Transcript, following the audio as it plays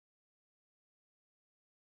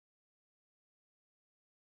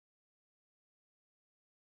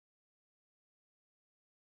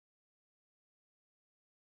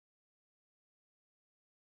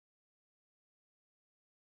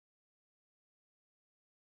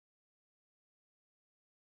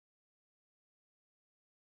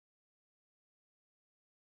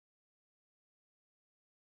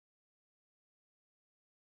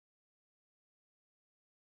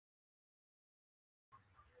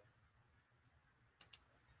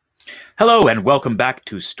Hello and welcome back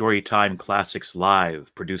to Storytime Classics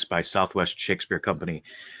Live, produced by Southwest Shakespeare Company.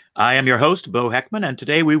 I am your host, Beau Heckman, and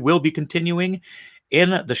today we will be continuing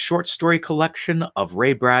in the short story collection of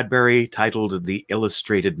Ray Bradbury titled The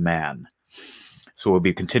Illustrated Man. So we'll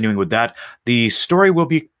be continuing with that. The story we'll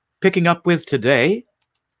be picking up with today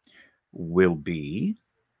will be,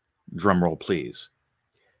 drumroll please,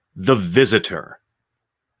 The Visitor.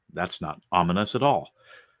 That's not ominous at all.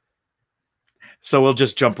 So we'll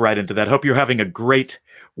just jump right into that. Hope you're having a great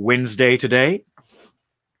Wednesday today.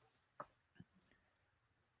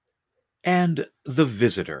 And The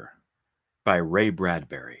Visitor by Ray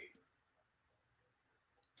Bradbury.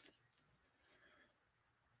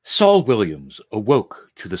 Saul Williams awoke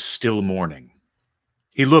to the still morning.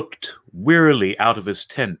 He looked wearily out of his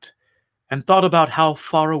tent and thought about how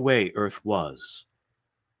far away Earth was.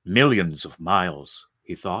 Millions of miles,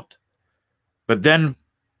 he thought. But then,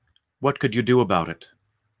 what could you do about it?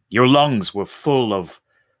 Your lungs were full of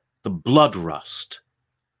the blood rust.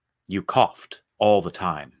 You coughed all the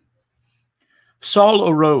time. Saul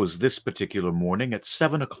arose this particular morning at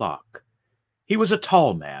 7 o'clock. He was a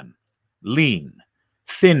tall man, lean,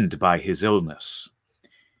 thinned by his illness.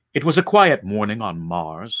 It was a quiet morning on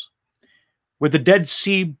Mars, with the Dead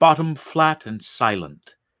Sea bottom flat and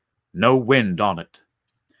silent, no wind on it.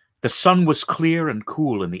 The sun was clear and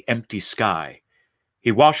cool in the empty sky.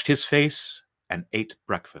 He washed his face and ate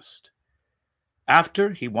breakfast. After,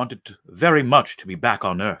 he wanted very much to be back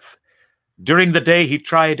on Earth. During the day, he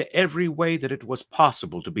tried every way that it was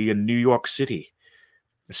possible to be in New York City.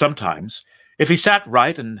 Sometimes, if he sat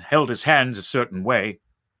right and held his hands a certain way,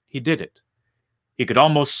 he did it. He could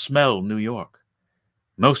almost smell New York.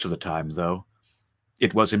 Most of the time, though,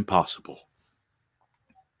 it was impossible.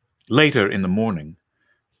 Later in the morning,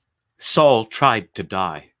 Saul tried to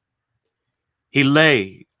die. He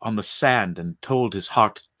lay on the sand and told his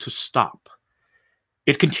heart to stop.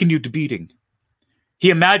 It continued beating. He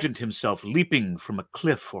imagined himself leaping from a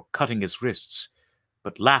cliff or cutting his wrists,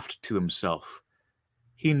 but laughed to himself.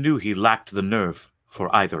 He knew he lacked the nerve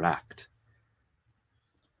for either act.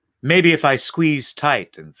 Maybe if I squeeze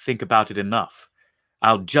tight and think about it enough,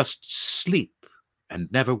 I'll just sleep and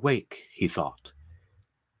never wake, he thought.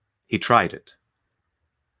 He tried it.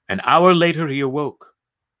 An hour later he awoke,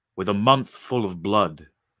 with a mouth full of blood.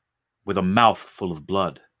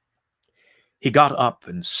 He got up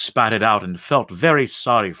and spat it out and felt very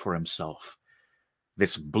sorry for himself.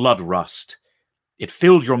 This blood rust, it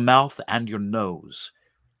filled your mouth and your nose.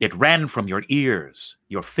 It ran from your ears,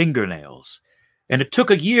 your fingernails, and it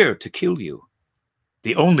took a year to kill you.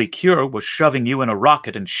 The only cure was shoving you in a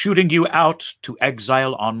rocket and shooting you out to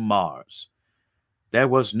exile on Mars. There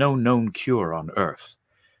was no known cure on Earth,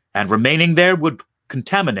 and remaining there would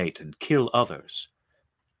contaminate and kill others.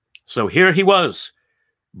 So here he was,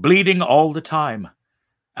 bleeding all the time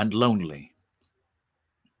and lonely.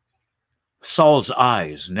 Saul's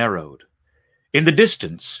eyes narrowed. In the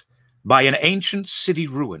distance, by an ancient city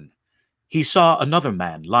ruin, he saw another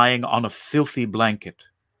man lying on a filthy blanket.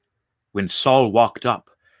 When Saul walked up,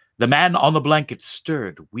 the man on the blanket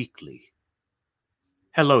stirred weakly.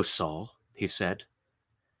 "Hello, Saul," he said.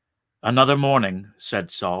 "Another morning," said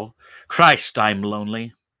Saul. "Christ, I'm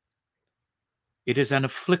lonely." "It is an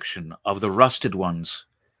affliction of the rusted ones,"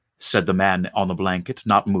 said the man on the blanket,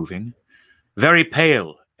 not moving, very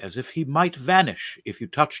pale, as if he might vanish if you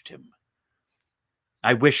touched him.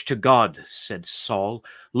 "I wish to God," said Saul,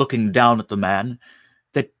 looking down at the man,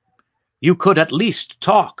 "that you could at least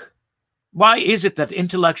talk. Why is it that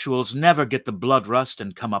intellectuals never get the blood rust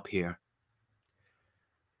and come up here?"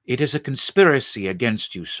 "It is a conspiracy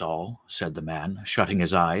against you, Saul," said the man, shutting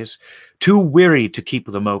his eyes, too weary to keep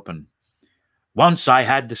them open. "Once I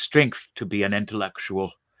had the strength to be an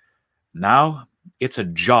intellectual. Now it's a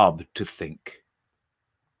job to think."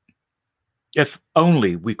 "If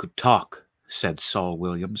only we could talk," said Saul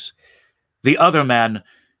Williams. The other man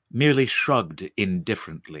merely shrugged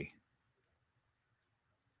indifferently.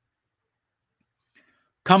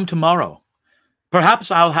 "Come tomorrow.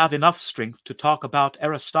 Perhaps I'll have enough strength to talk about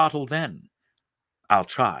Aristotle then. I'll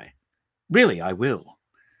try. Really, I will."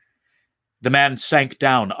 The man sank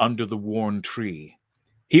down under the worn tree.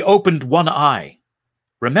 He opened one eye.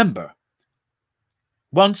 "Remember,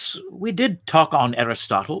 once we did talk on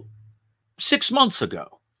Aristotle, 6 months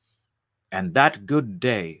ago. And on that good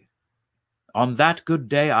day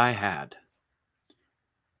I had."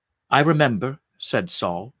 "I remember," said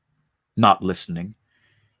Saul, not listening.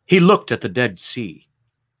 He looked at the Dead Sea.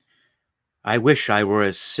 "I wish I were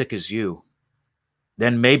as sick as you.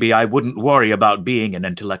 Then maybe I wouldn't worry about being an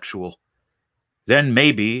intellectual. Then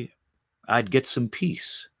maybe I'd get some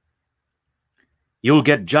peace." You'll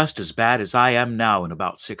get just as bad as I am now in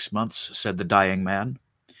about 6 months, said the dying man.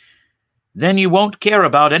 Then you won't care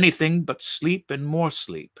about anything but sleep and more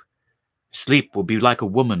sleep. Sleep will be like a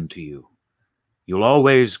woman to you. You'll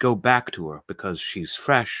always go back to her because she's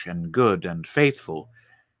fresh and good and faithful,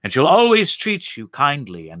 and she'll always treat you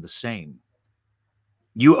kindly and the same.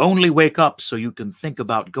 You only wake up so you can think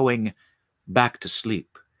about going back to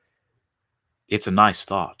sleep. It's a nice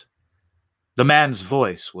thought. The man's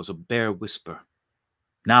voice was a bare whisper.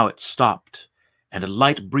 Now it stopped, and a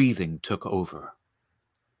light breathing took over.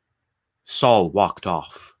 Saul walked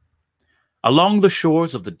off. Along the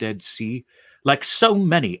shores of the Dead Sea, like so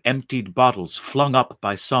many emptied bottles flung up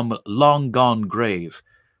by some long-gone grave,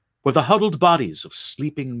 were the huddled bodies of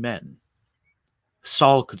sleeping men.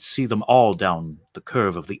 Saul could see them all down the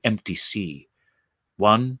curve of the empty sea.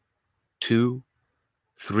 1, 2,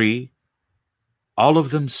 3, all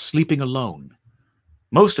of them sleeping alone,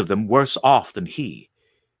 most of them worse off than he,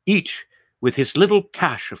 each with his little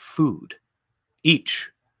cache of food,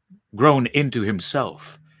 each grown into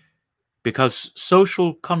himself, because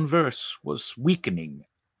social converse was weakening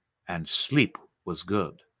and sleep was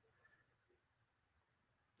good.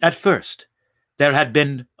 At first, there had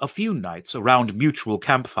been a few nights around mutual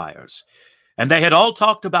campfires, and they had all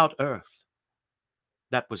talked about Earth.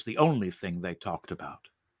 That was the only thing they talked about.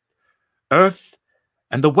 Earth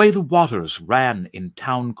and the way the waters ran in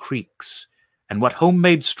town creeks, and what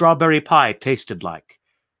homemade strawberry pie tasted like,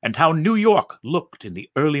 and how New York looked in the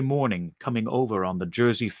early morning coming over on the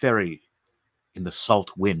Jersey ferry in the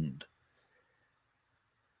salt wind.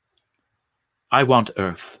 I want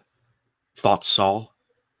Earth, thought Saul.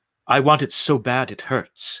 I want it so bad it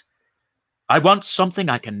hurts. I want something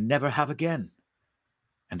I can never have again.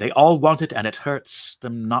 And they all want it, and it hurts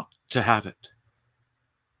them not to have it.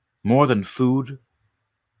 More than food,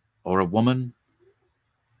 or a woman,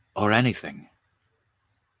 or anything.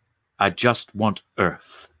 I just want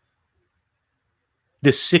Earth.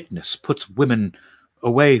 This sickness puts women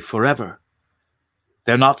away forever.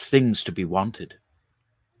 They're not things to be wanted.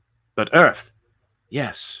 But Earth,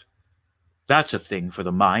 yes, that's a thing for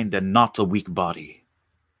the mind and not the weak body.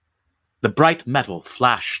 The bright metal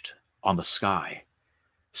flashed on the sky.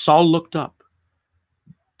 Saul looked up.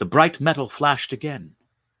 The bright metal flashed again.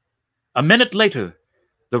 A minute later,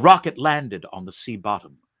 the rocket landed on the sea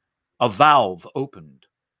bottom. A valve opened.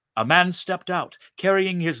 A man stepped out,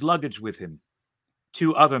 carrying his luggage with him.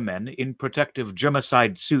 2 other men in protective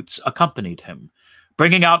germicide suits accompanied him,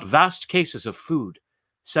 bringing out vast cases of food,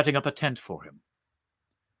 setting up a tent for him.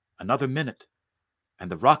 Another minute,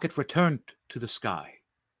 and the rocket returned to the sky.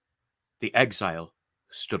 The exile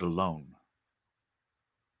stood alone.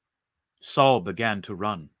 Saul began to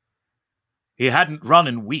run. He hadn't run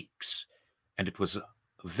in weeks, and it was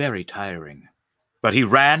very tiring. But he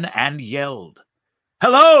ran and yelled,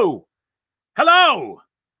 "Hello! Hello!"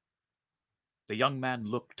 The young man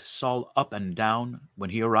looked Saul up and down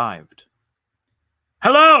when he arrived.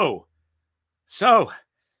 "Hello! So,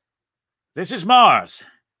 this is Mars.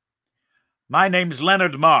 My name's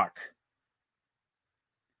Leonard Mark.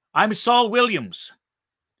 I'm Saul Williams."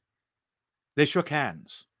 They shook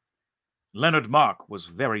hands. Leonard Mark was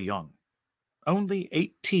very young, only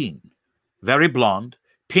 18, very blond,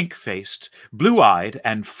 pink-faced, blue-eyed,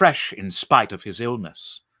 and fresh in spite of his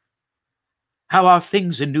illness. "How are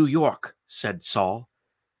things in New York?" said Saul.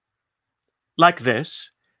 "Like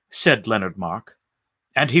this," said Leonard Mark,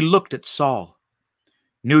 and he looked at Saul.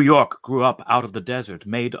 New York grew up out of the desert,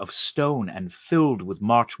 made of stone and filled with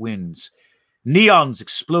March winds. Neons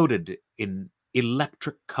exploded in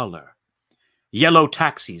electric color. Yellow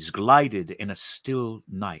taxis glided in a still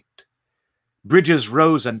night. Bridges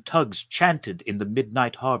rose and tugs chanted in the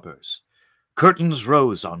midnight harbors. Curtains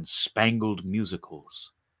rose on spangled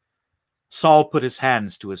musicals. Saul put his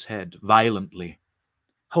hands to his head violently.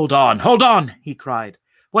 Hold on, he cried.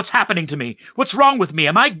 "What's happening to me? What's wrong with me?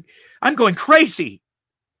 I'm going crazy."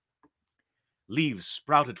 Leaves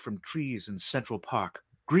sprouted from trees in Central Park,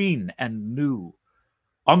 green and new.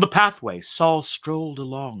 On the pathway, Saul strolled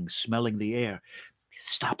along, smelling the air.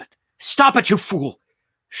 Stop it, you fool!"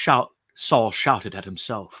 Saul shouted at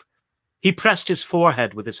himself. He pressed his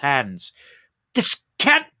forehead with his hands. "This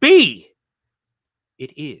can't be!"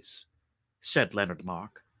 "It is," said Leonard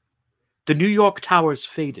Mark. The New York towers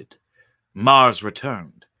faded. Mars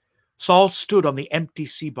returned. Saul stood on the empty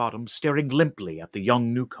sea bottom, staring limply at the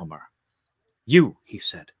young newcomer. "You," he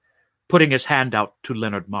said, putting his hand out to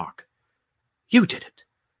Leonard Mark. "You did it.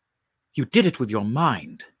 You did it with your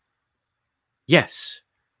mind." "Yes,"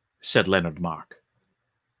 said Leonard Mark.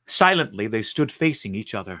 Silently, they stood facing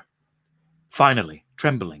each other. Finally,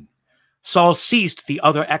 trembling, Saul seized the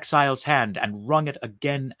other exile's hand and wrung it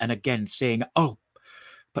again and again, saying, "Oh,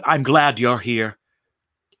 but I'm glad you're here.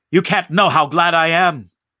 You can't know how glad I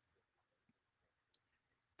am."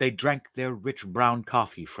 They drank their rich brown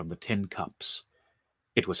coffee from the tin cups.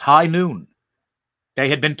 It was high noon. They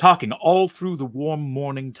had been talking all through the warm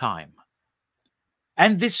morning time.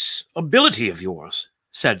 "And this ability of yours,"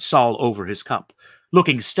 said Saul over his cup,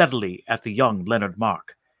 looking steadily at the young Leonard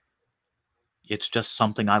Mark. "It's just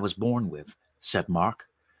something I was born with," said Mark,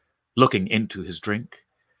 looking into his drink.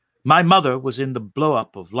 "My mother was in the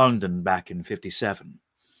blow-up of London back in '57.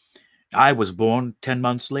 I was born 10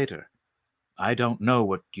 months later. I don't know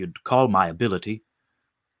what you'd call my ability.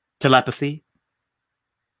 Telepathy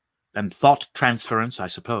and thought transference, I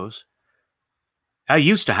suppose. I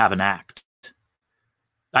used to have an act.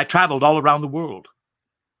 I traveled all around the world.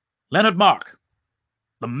 Leonard Mark,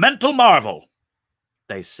 the mental marvel,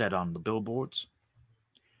 they said on the billboards.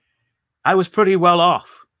 I was pretty well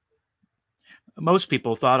off. Most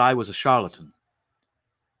people thought I was a charlatan.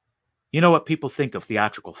 You know what people think of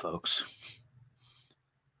theatrical folks.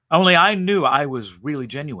 Only I knew I was really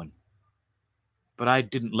genuine, but I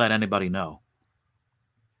didn't let anybody know.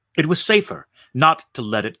 It was safer not to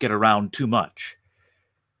let it get around too much.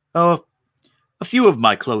 Oh, a few of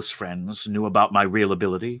my close friends knew about my real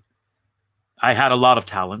ability. I had a lot of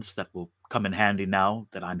talents that will come in handy now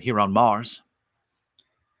that I'm here on Mars."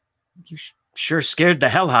 "You sure scared the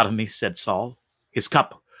hell out of me," said Saul, his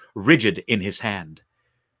cup rigid in his hand.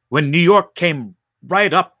 "When New York came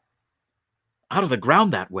right up out of the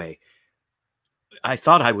ground that way, I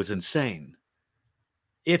thought I was insane.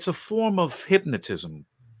 It's a form of hypnotism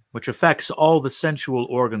which affects all the sensual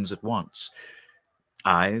organs at once.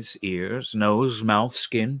 Eyes, ears, nose, mouth,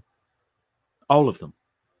 skin, all of them.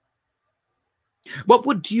 What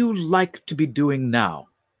would you like to be doing now,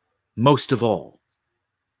 most of all?"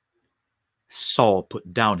 Saul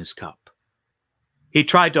put down his cup. He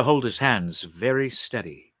tried to hold his hands very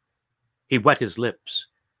steady. He wet his lips.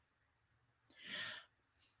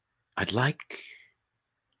 "I'd like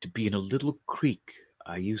to be in a little creek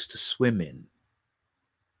I used to swim in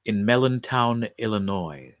Mellontown,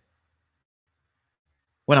 Illinois,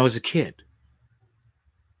 when I was a kid.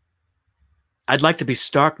 I'd like to be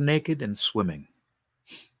stark naked and swimming."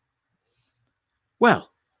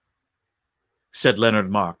 "Well," said Leonard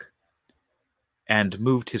Mark, and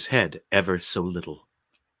moved his head ever so little.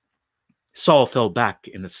 Saul fell back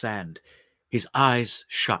in the sand, his eyes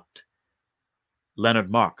shut.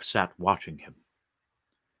 Leonard Mark sat watching him.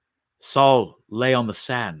 Saul lay on the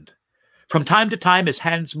sand. From time to time his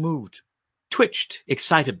hands moved, twitched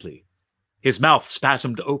excitedly. His mouth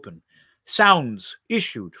spasmed open. Sounds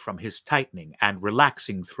issued from his tightening and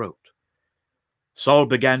relaxing throat. Saul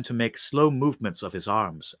began to make slow movements of his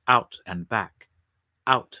arms, out and back,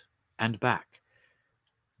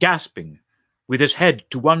 gasping with his head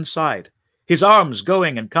to one side, his arms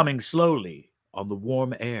going and coming slowly on the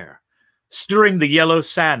warm air, stirring the yellow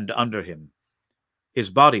sand under him, his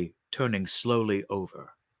body turning slowly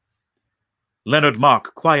over. Leonard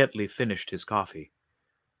Mark quietly finished his coffee.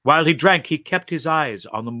 While he drank, he kept his eyes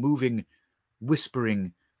on the moving,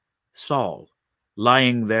 whispering Saul,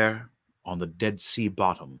 lying there on the Dead Sea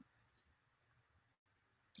bottom.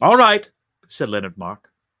 "All right," said Leonard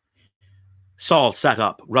Mark. Saul sat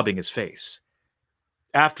up, rubbing his face.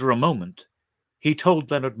 After a moment, he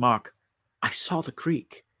told Leonard Mark, "I saw the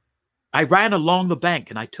creek. I ran along the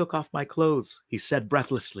bank and I took off my clothes," he said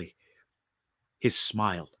breathlessly, his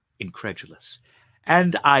smile incredulous.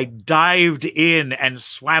 "And I dived in and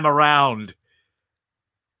swam around."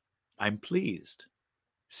 "I'm pleased,"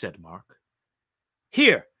 said Mark.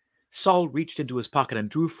 "Here." Saul reached into his pocket and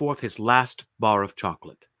drew forth his last bar of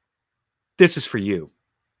chocolate. "This is for you."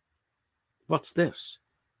 "What's this?"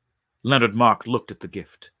 Leonard Mark looked at the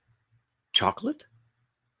gift. "Chocolate?"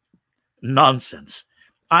 "Nonsense.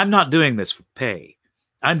 I'm not doing this for pay.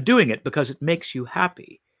 I'm doing it because it makes you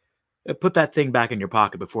happy. Put that thing back in your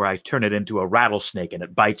pocket before I turn it into a rattlesnake and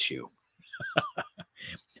it bites you."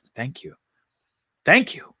 "Thank you.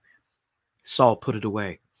 Thank you." Saul put it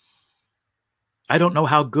away. "I don't know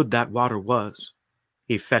how good that water was."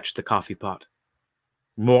 He fetched the coffee pot.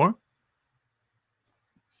 "More?"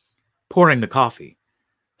 Pouring the coffee,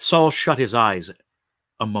 Saul shut his eyes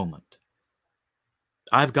a moment.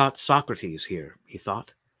 "I've got Socrates here," he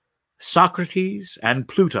thought. "Socrates and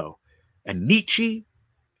Pluto and Nietzsche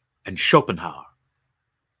and Schopenhauer.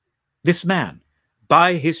 This man,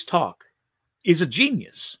 by his talk, is a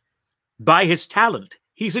genius. By his talent,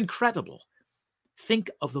 he's incredible. Think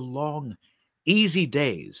of the long, easy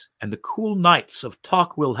days and the cool nights of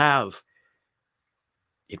talk we'll have.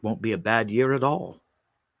 It won't be a bad year at all."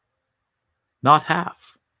 Not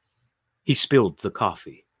half. He spilled the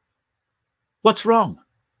coffee. What's wrong?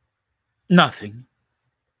 Nothing.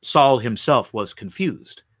 Saul himself was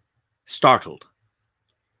confused, startled.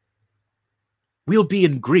 We'll be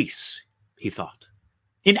in Greece, he thought.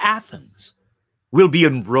 In Athens. We'll be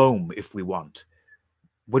in Rome if we want.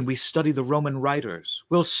 When we study the Roman writers,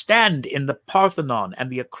 we'll stand in the Parthenon and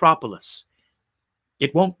the Acropolis.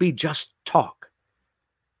 It won't be just talk,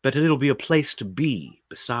 but it'll be a place to be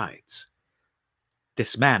besides.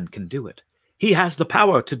 This man can do it. He has the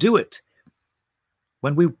power to do it.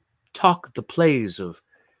 When we talk the plays of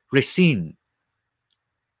Racine,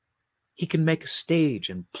 he can make a stage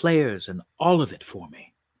and players and all of it for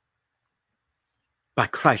me. By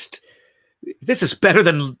Christ, this is better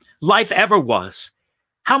than life ever was.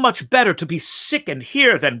 How much better to be sick and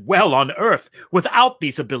here than well on earth without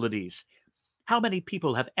these abilities. How many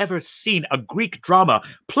people have ever seen a Greek drama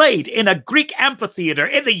played in a Greek amphitheater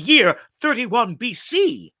in the year 31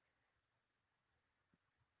 BC?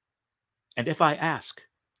 And if I ask,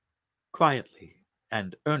 quietly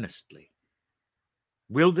and earnestly,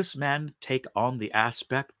 will this man take on the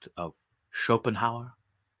aspect of Schopenhauer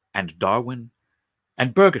and Darwin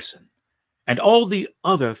and Bergson and all the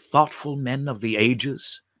other thoughtful men of the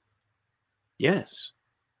ages? Yes.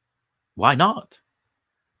 Why not?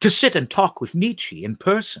 To sit and talk with Nietzsche in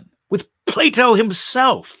person, with Plato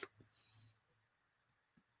himself.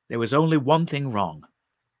 There was only one thing wrong.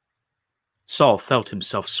 Saul felt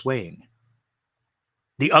himself swaying.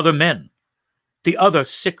 The other men, the other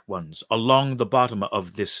sick ones along the bottom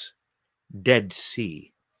of this Dead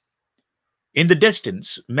Sea. In the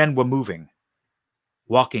distance, men were moving,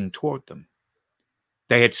 walking toward them.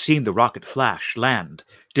 They had seen the rocket flash, land,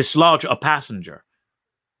 dislodge a passenger.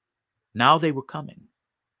 Now they were coming,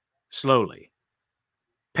 slowly,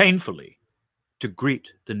 painfully, to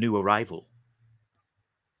greet the new arrival.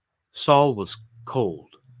 Saul was cold.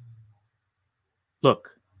 Look,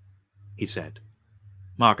 he said.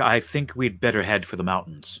 Mark, I think we'd better head for the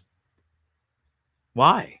mountains.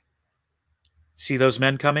 Why? See those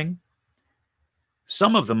men coming?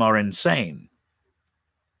 Some of them are insane.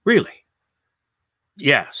 Really?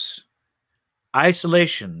 Yes.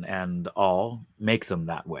 Isolation and all make them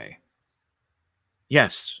that way.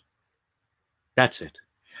 Yes. That's it.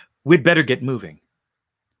 We'd better get moving.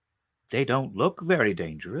 They don't look very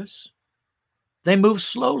dangerous. They move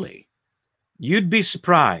slowly. You'd be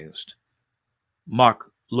surprised.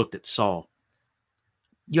 Mark looked at Saul.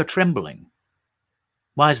 You're trembling.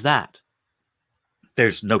 Why's that?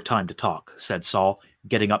 There's no time to talk, said Saul,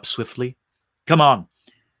 getting up swiftly. Come on.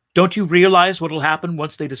 Don't you realize what'll happen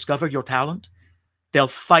once they discover your talent? They'll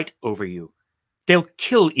fight over you. They'll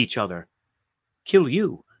kill each other. Kill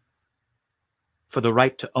you. For the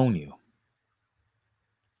right to own you.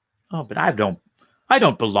 Oh, but I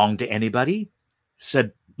don't belong to anybody,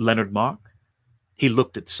 said Leonard Mark. He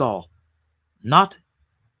looked at Saul. Not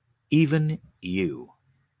even you.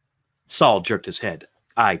 Saul jerked his head.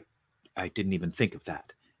 I didn't even think of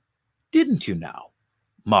that. Didn't you now?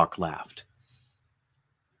 Mark laughed.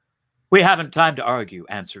 We haven't time to argue,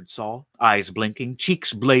 answered Saul, eyes blinking,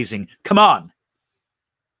 cheeks blazing. Come on.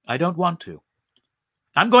 I don't want to.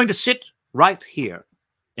 I'm going to sit right here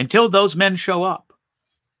until those men show up.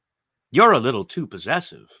 You're a little too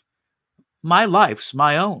possessive. My life's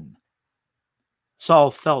my own.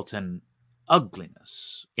 Saul felt an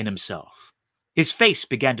ugliness in himself. His face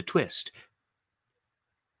began to twist.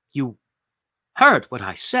 You heard what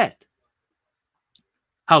I said.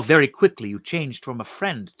 How very quickly you changed from a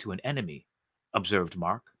friend to an enemy, observed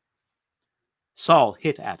Mark. Saul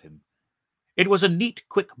hit at him. It was a neat,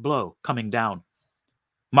 quick blow coming down.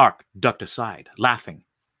 Mark ducked aside, laughing.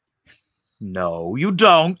 No, you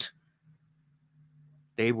don't.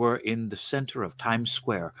 They were in the center of Times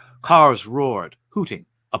Square. Cars roared, hooting,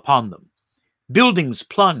 upon them. Buildings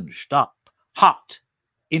plunged up, hot,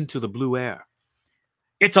 into the blue air.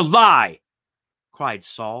 It's a lie, cried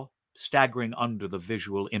Saul, staggering under the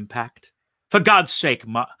visual impact. For God's sake,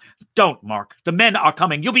 don't, Mark. The men are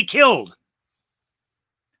coming. You'll be killed.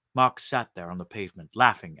 Mark sat there on the pavement,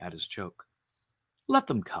 laughing at his joke. Let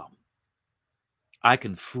them come. I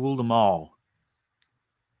can fool them all.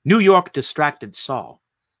 New York distracted Saul.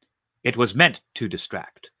 It was meant to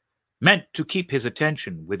distract, meant to keep his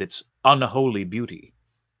attention with its unholy beauty,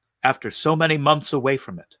 after so many months away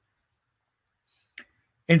from it.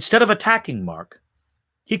 Instead of attacking Mark,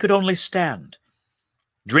 he could only stand,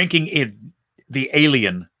 drinking in the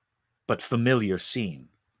alien but familiar scene.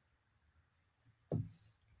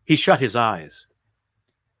 He shut his eyes.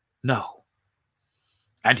 No.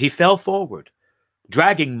 And he fell forward,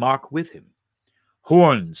 dragging Mark with him.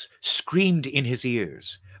 Horns screamed in his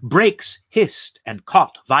ears. Brakes hissed and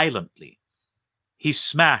caught violently. He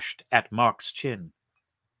smashed at Mark's chin.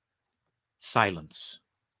 Silence.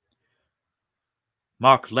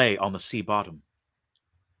 Mark lay on the sea bottom.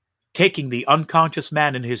 Taking the unconscious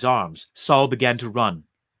man in his arms, Saul began to run,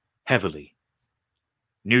 heavily.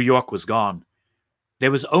 New York was gone.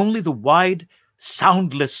 There was only the wide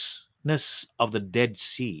soundlessness of the Dead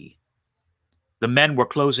Sea. The men were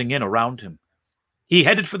closing in around him. He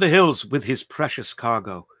headed for the hills with his precious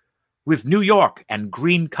cargo, with New York and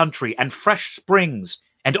green country and fresh springs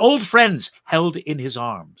and old friends held in his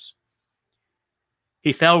arms.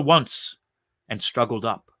 He fell once and struggled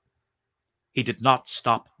up. He did not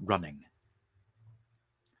stop running.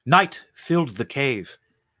 Night filled the cave.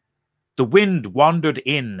 The wind wandered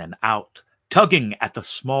in and out, tugging at the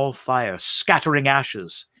small fire, scattering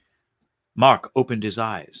ashes. Mark opened his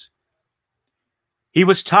eyes. He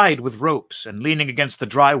was tied with ropes and leaning against the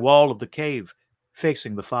dry wall of the cave,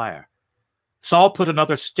 facing the fire. Saul put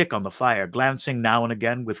another stick on the fire, glancing now and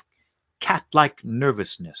again with cat-like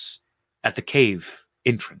nervousness at the cave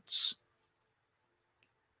entrance.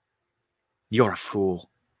 "You're a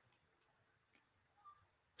fool."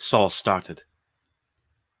 Saul started.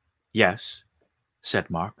 "Yes," said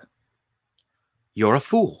Mark. "You're a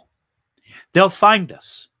fool. They'll find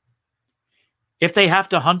us. If they have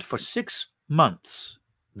to hunt for 6 months,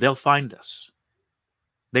 they'll find us.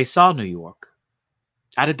 They saw New York,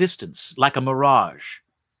 at a distance, like a mirage,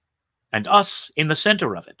 and us in the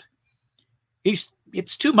center of it.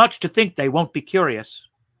 It's too much to think they won't be curious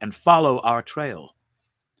and follow our trail."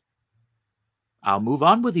 "I'll move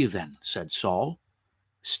on with you then," said Saul,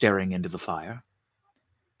 staring into the fire.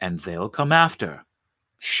 "And they'll come after.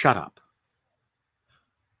 Shut up."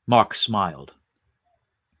 Mark smiled.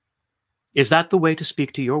 "Is that the way to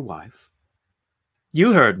speak to your wife?"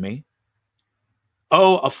 "You heard me.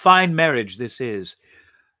 Oh, a fine marriage this is.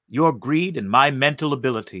 Your greed and my mental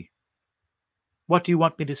ability. What do you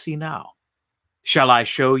want me to see now? Shall I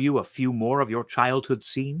show you a few more of your childhood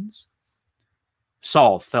scenes?"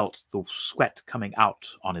 Saul felt the sweat coming out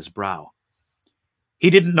on his brow. He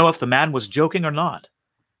didn't know if the man was joking or not.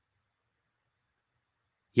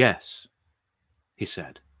 "Yes," he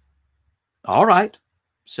said. "All right,"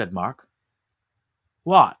 said Mark.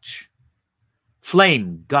 "Watch."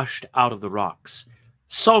 Flame gushed out of the rocks.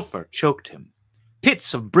 Sulfur choked him.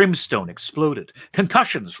 Pits of brimstone exploded.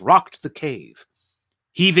 Concussions rocked the cave.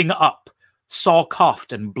 Heaving up, Saul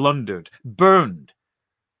coughed and blundered, burned,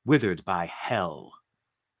 withered by hell.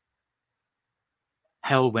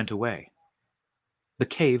 Hell went away. The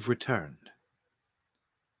cave returned.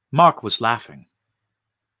 Mark was laughing.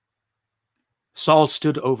 Saul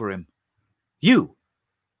stood over him. "You,"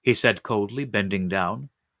 he said coldly, bending down.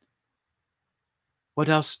 "What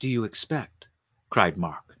else do you expect?" cried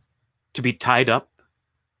Mark. "To be tied up,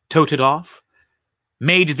 toted off,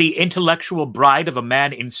 made the intellectual bride of a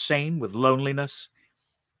man insane with loneliness?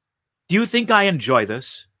 Do you think I enjoy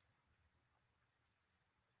this?"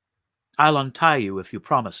 "I'll untie you if you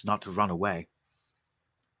promise not to run away."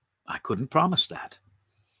 "I couldn't promise that.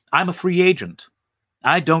 I'm a free agent.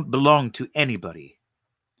 I don't belong to anybody."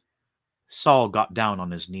 Saul got down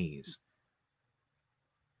on his knees.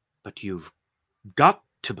 "But you've got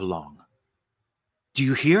to belong. Do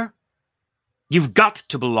you hear? You've got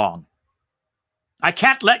to belong. I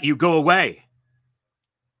can't let you go away."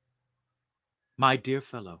 "My dear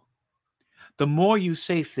fellow, the more you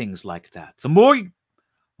say things like that, the more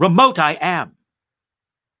remote I am.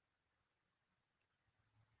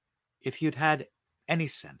 If you'd had any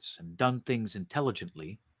sense and done things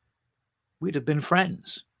intelligently, we'd have been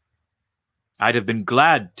friends. I'd have been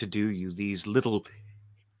glad to do you these little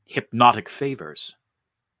hypnotic favors.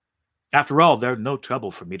 After all, they're no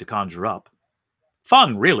trouble for me to conjure up.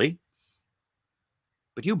 Fun, really.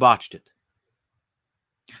 But you botched it.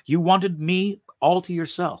 You wanted me all to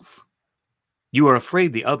yourself. You were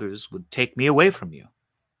afraid the others would take me away from you.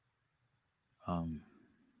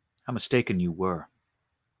 How mistaken you were.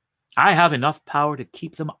 I have enough power to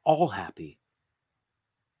keep them all happy.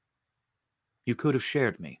 You could have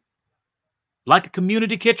shared me. Like a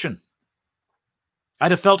community kitchen.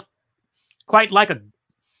 I'd have felt quite like a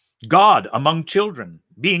god among children,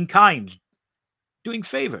 being kind, doing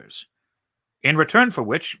favors, in return for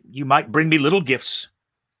which you might bring me little gifts,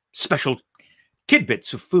 special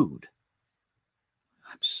tidbits of food.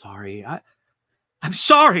 I'm sorry. I'm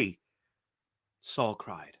sorry, Saul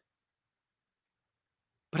cried.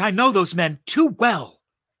 But I know those men too well.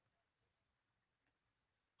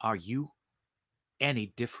 Are you any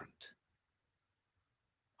different?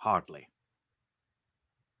 Hardly.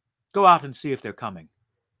 Go out and see if they're coming.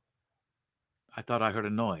 I thought I heard a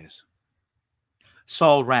noise.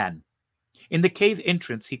 Saul ran. In the cave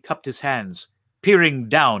entrance, he cupped his hands, peering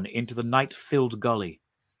down into the night-filled gully.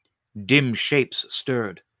 Dim shapes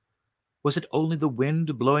stirred. Was it only the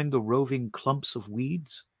wind blowing the roving clumps of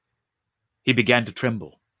weeds? He began to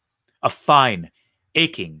tremble, a fine,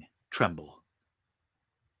 aching tremble.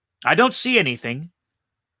 "I don't see anything."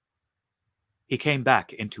 He came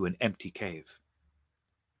back into an empty cave.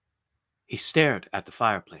 He stared at the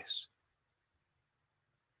fireplace.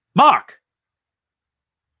 "Mark!"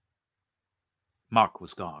 Mark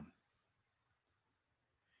was gone.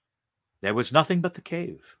 There was nothing but the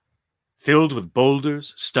cave, filled with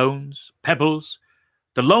boulders, stones, pebbles,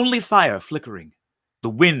 the lonely fire flickering, the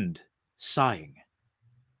wind sighing,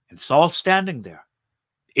 and Saul standing there,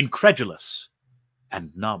 incredulous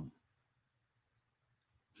and numb.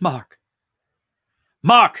 "Mark!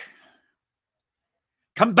 Mark!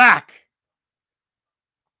 Come back!"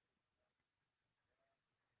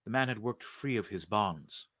 The man had worked free of his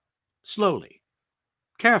bonds, slowly,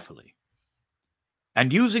 carefully,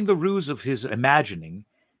 and using the ruse of his imagining,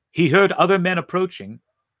 he heard other men approaching,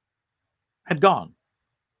 had gone.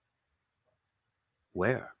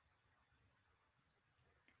 Where?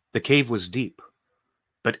 The cave was deep,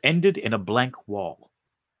 but ended in a blank wall,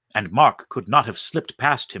 and Mark could not have slipped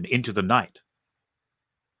past him into the night.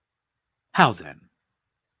 How then?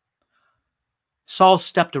 Saul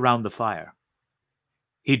stepped around the fire.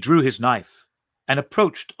 He drew his knife and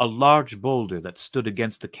approached a large boulder that stood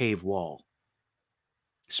against the cave wall.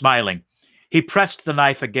 Smiling, he pressed the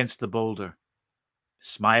knife against the boulder.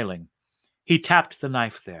 Smiling, he tapped the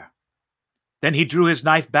knife there. Then he drew his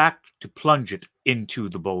knife back to plunge it into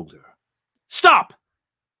the boulder. "Stop!"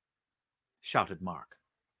 shouted Mark.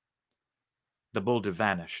 The boulder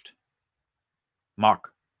vanished.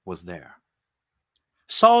 Mark was there.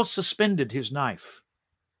 Saul suspended his knife.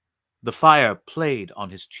 The fire played on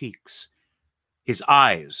his cheeks. His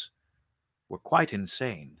eyes were quite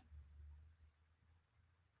insane.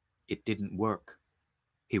 "It didn't work,"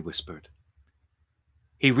 he whispered.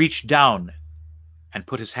 He reached down and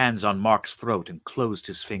put his hands on Mark's throat and closed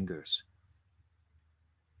his fingers.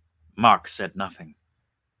 Mark said nothing,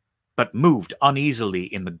 but moved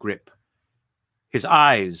uneasily in the grip, his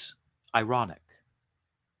eyes ironic,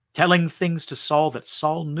 telling things to Saul that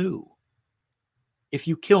Saul knew. "If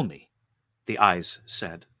you kill me," the eyes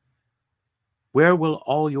said, "where will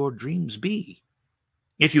all your dreams be?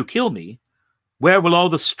 If you kill me, where will all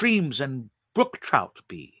the streams and brook trout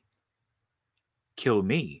be? Kill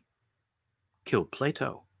me, kill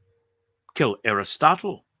Plato, kill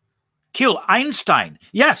Aristotle, kill Einstein,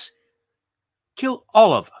 yes, kill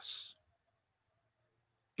all of us.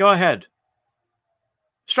 Go ahead.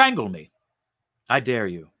 Strangle me. I dare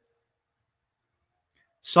you."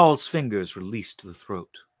 Saul's fingers released the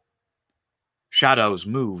throat. Shadows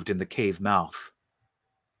moved in the cave mouth.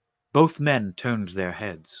 Both men turned their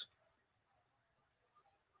heads.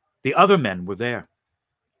 The other men were there,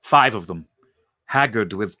 5 of them,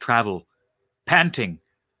 haggard with travel, panting,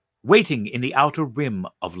 waiting in the outer rim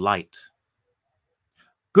of light.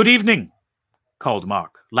 "Good evening," called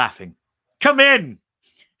Mark, laughing. Come in,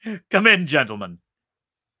 gentlemen."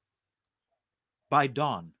 By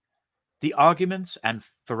dawn, the arguments and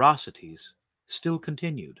ferocities still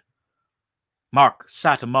continued. Mark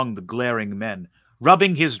sat among the glaring men,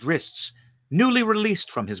 rubbing his wrists, newly released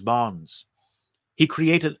from his bonds. He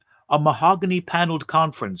created a mahogany-paneled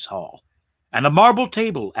conference hall and a marble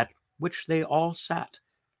table at which they all sat,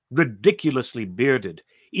 ridiculously bearded,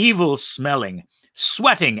 evil-smelling,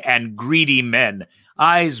 sweating and greedy men,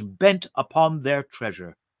 eyes bent upon their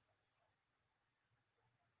treasure.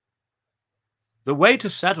 "The way to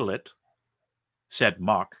settle it," said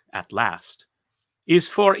Mark at last, "is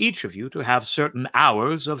for each of you to have certain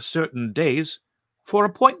hours of certain days for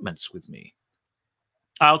appointments with me.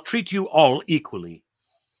 I'll treat you all equally.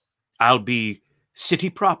 I'll be city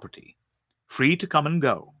property, free to come and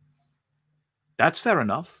go. That's fair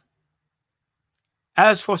enough.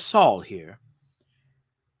 As for Saul here,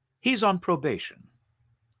 he's on probation.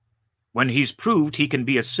 When he's proved he can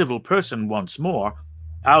be a civil person once more,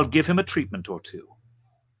 I'll give him a treatment or 2.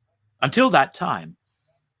 Until that time,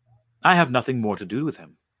 I have nothing more to do with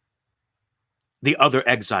him." The other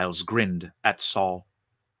exiles grinned at Saul.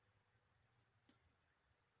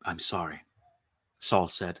 "I'm sorry," Saul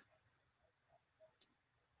said.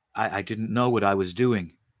 I didn't know what I was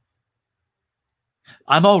doing.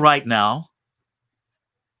 I'm all right now."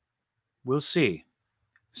 "We'll see,"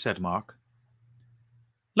 said Mark.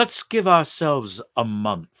 "Let's give ourselves a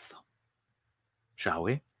month, shall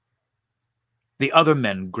we?" The other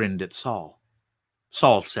men grinned at Saul.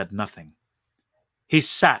 Saul said nothing. He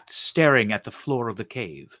sat staring at the floor of the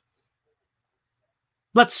cave.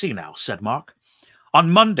 Let's see now, said Mark. On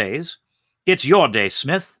Mondays, it's your day,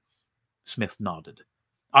 Smith. Smith nodded.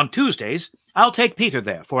 On Tuesdays, I'll take Peter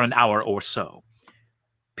there for an hour or so.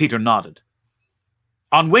 Peter nodded.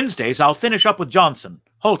 On Wednesdays, I'll finish up with Johnson,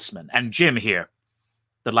 Holtzman, and Jim here.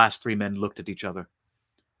 The last three men looked at each other.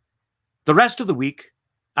 The rest of the week,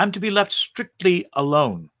 I'm to be left strictly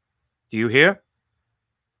alone. Do you hear?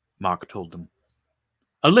 Mark told them.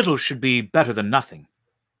 A little should be better than nothing.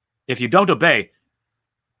 If you don't obey,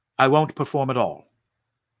 I won't perform at all.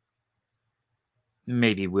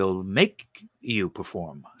 Maybe we'll make you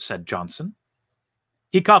perform, said Johnson.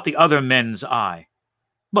 He caught the other men's eye.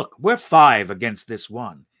 Look, we're 5 against this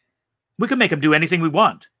one. We can make him do anything we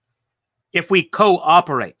want. If we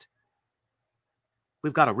cooperate.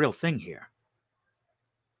 We've got a real thing here.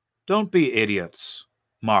 Don't be idiots,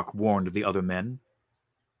 Mark warned the other men.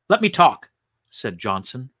 Let me talk, said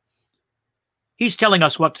Johnson. He's telling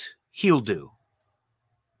us what he'll do.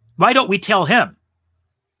 Why don't we tell him?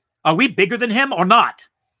 Are we bigger than him or not?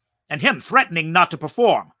 And him threatening not to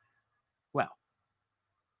perform. Well,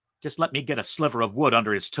 just let me get a sliver of wood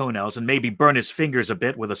under his toenails and maybe burn his fingers a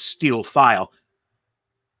bit with a steel file.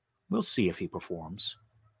 We'll see if he performs.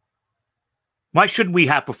 Why shouldn't we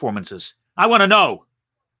have performances? I want to know.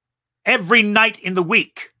 Every night in the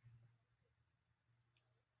week.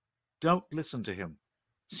 Don't listen to him,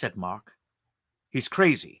 said Mark. He's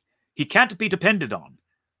crazy. He can't be depended on.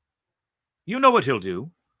 You know what he'll do,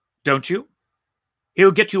 don't you?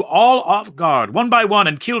 He'll get you all off guard, one by one,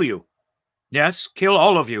 and kill you. Yes, kill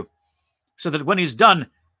all of you, so that when he's done,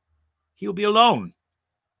 he'll be alone.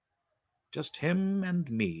 Just him and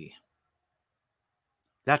me.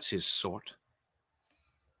 That's his sort.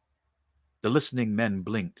 The listening men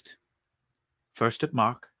blinked, first at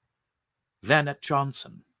Mark, then at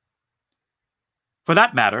Johnson. For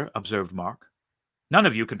that matter, observed Mark, none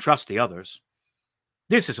of you can trust the others.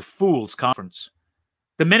 This is a fool's conference.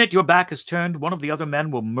 The minute your back is turned, one of the other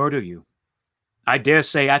men will murder you. I dare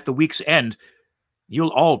say at the week's end, you'll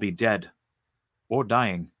all be dead or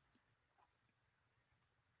dying.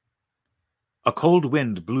 A cold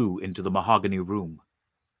wind blew into the mahogany room.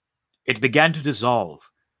 It began to dissolve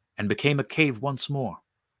and became a cave once more.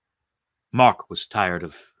 Mark was tired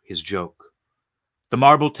of his joke. The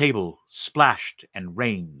marble table splashed and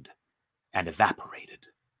rained and evaporated.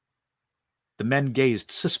 The men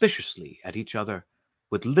gazed suspiciously at each other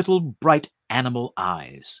with little bright animal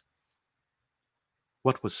eyes.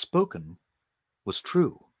 What was spoken was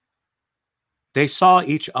true. They saw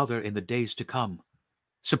each other in the days to come,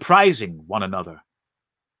 surprising one another,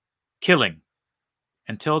 killing,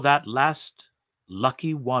 until that last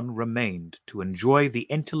lucky one remained to enjoy the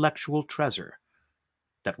intellectual treasure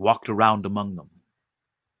that walked around among them.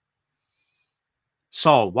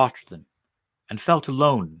 Saul watched them and felt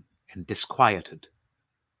alone and disquieted.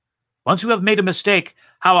 Once you have made a mistake,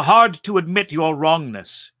 how hard to admit your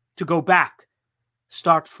wrongness, to go back,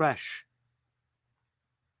 start fresh.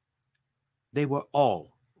 They were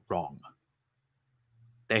all wrong.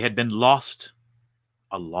 They had been lost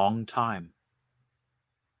a long time.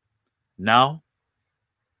 Now,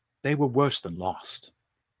 they were worse than lost.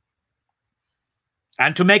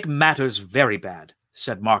 And to make matters very bad,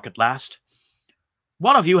 said Mark at last,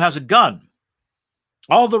 one of you has a gun.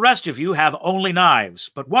 All the rest of you have only knives,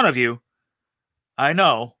 but one of you, I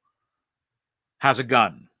know, has a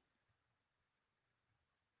gun.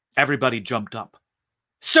 Everybody jumped up.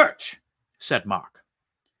 Search, said Mark.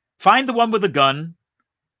 Find the one with the gun,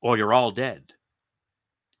 or you're all dead.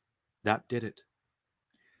 That did it.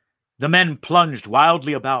 The men plunged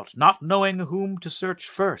wildly about, not knowing whom to search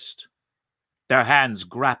first. Their hands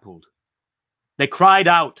grappled. They cried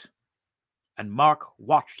out, and Mark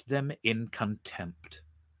watched them in contempt.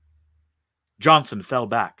 Johnson fell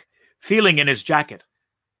back, feeling in his jacket.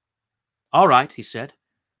 All right, he said.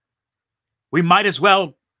 We might as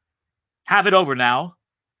well have it over now.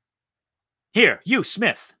 Here, you,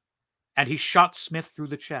 Smith. And he shot Smith through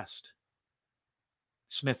the chest.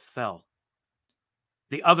 Smith fell.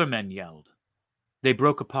 The other men yelled. They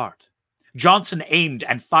broke apart. Johnson aimed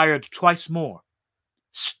and fired twice more.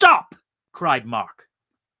 Stop! Cried Mark.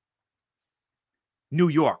 New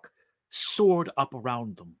York soared up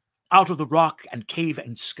around them, out of the rock and cave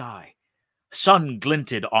and sky. Sun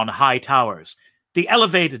glinted on high towers. The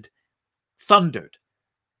elevated thundered.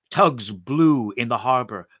 Tugs blew in the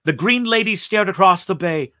harbor. The Green Lady stared across the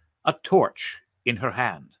bay, a torch in her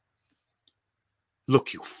hand.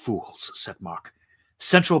 Look, you fools, said Mark.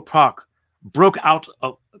 Central Park broke out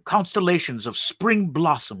of constellations of spring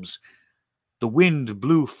blossoms. The wind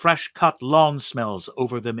blew fresh-cut lawn smells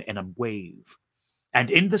over them in a wave. And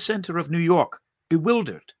in the center of New York,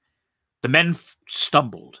 bewildered, The men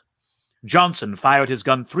stumbled. Johnson fired his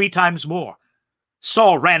gun 3 times more.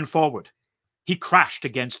 Saul ran forward. He crashed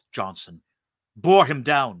against Johnson, bore him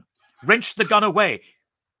down, wrenched the gun away.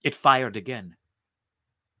 It fired again.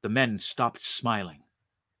 The men stopped smiling.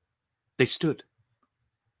 They stood.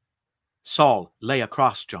 Saul lay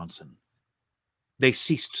across Johnson. They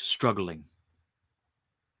ceased struggling.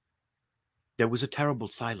 There was a terrible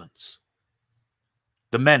silence.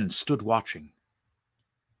 The men stood watching.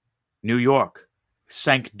 New York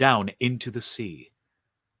sank down into the sea,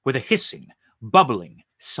 with a hissing, bubbling,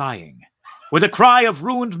 sighing. With a cry of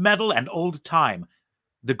ruined metal and old time,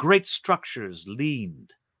 the great structures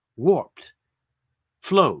leaned, warped,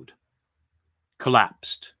 flowed,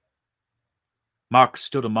 collapsed. Mark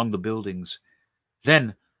stood among the buildings.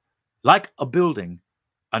 Then, like a building,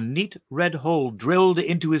 a neat red hole drilled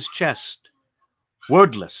into his chest.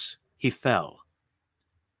 Wordless, he fell.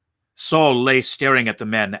 Saul lay staring at the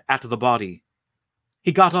men, at the body.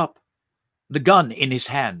 He got up, the gun in his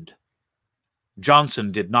hand.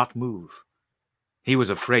 Johnson did not move. He was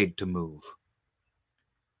afraid to move.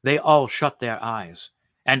 They all shut their eyes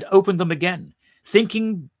and opened them again,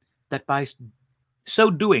 thinking that by so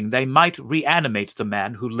doing they might reanimate the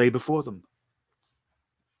man who lay before them.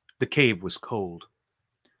 The cave was cold.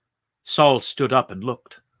 Saul stood up and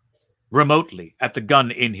looked, remotely, at the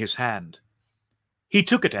gun in his hand. He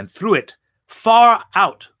took it and threw it far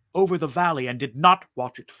out over the valley and did not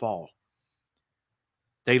watch it fall.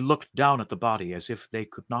 They looked down at the body as if they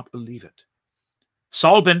could not believe it.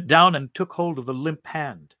 Saul bent down and took hold of the limp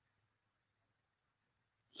hand.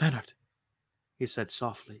 "Leonard," he said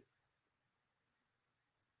softly.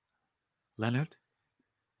 "Leonard?"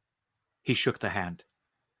 He shook the hand.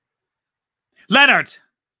 "Leonard!"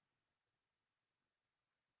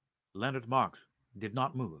 Leonard Mark did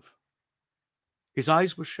not move. His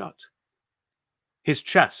eyes were shut. His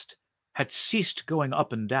chest had ceased going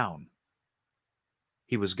up and down.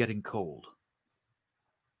 He was getting cold.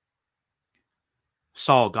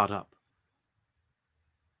 Saul got up.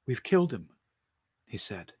 "We've killed him," he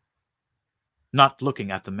said, not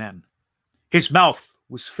looking at the men. His mouth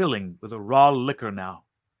was filling with a raw liquor now.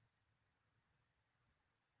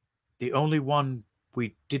 "The only one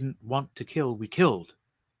we didn't want to kill, we killed."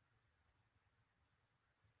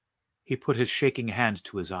 He put his shaking hand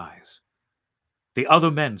to his eyes. The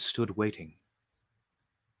other men stood waiting.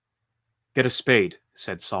 "Get a spade,"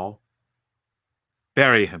 said Saul.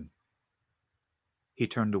 "Bury him." He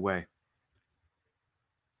turned away.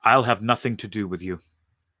 "I'll have nothing to do with you."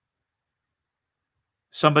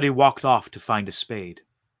 Somebody walked off to find a spade.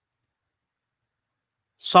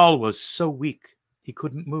 Saul was so weak he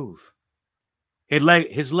couldn't move.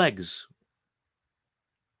 His legs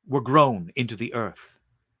were grown into the earth,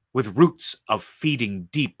 with roots of feeding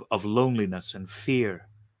deep of loneliness and fear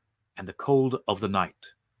and the cold of the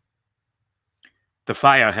night. The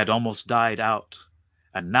fire had almost died out,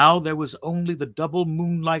 and now there was only the double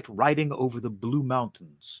moonlight riding over the blue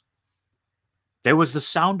mountains. There was the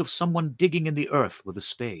sound of someone digging in the earth with a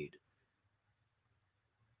spade.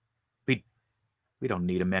 We don't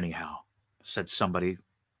need him anyhow," said somebody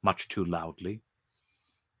much too loudly.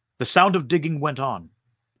 The sound of digging went on.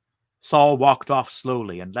 Saul walked off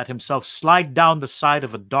slowly and let himself slide down the side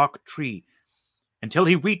of a dark tree until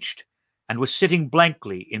he reached and was sitting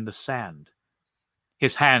blankly in the sand,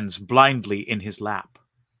 his hands blindly in his lap.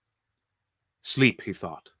 Sleep, he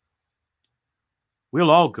thought.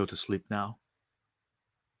 We'll all go to sleep now.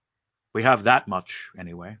 We have that much,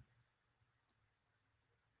 anyway.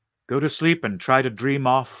 Go to sleep and try to dream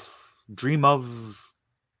of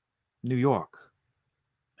New York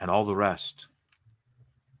and all the rest.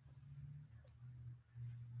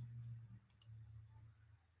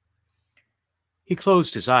 He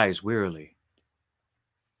closed his eyes wearily,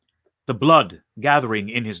 the blood gathering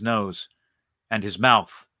in his nose and his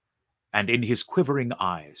mouth and in his quivering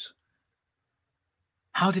eyes.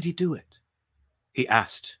 How did he do it? He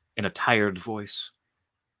asked in a tired voice.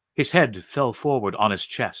 His head fell forward on his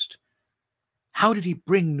chest. How did he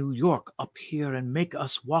bring New York up here and make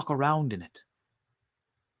us walk around in it?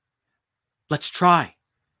 Let's try.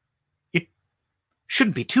 It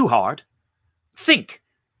shouldn't be too hard. Think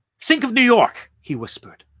of New York, he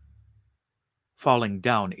whispered, falling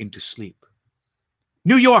down into sleep.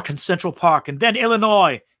 New York and Central Park, and then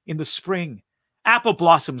Illinois in the spring, apple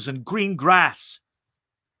blossoms and green grass.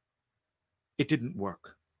 It didn't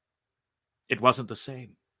work. It wasn't the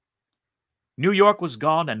same. New York was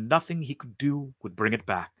gone, and nothing he could do would bring it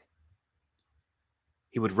back.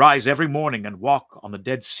 He would rise every morning and walk on the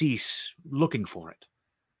Dead Sea looking for it,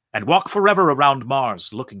 and walk forever around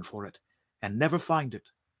Mars looking for it, and never find it,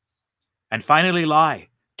 and finally lie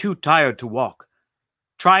too tired to walk,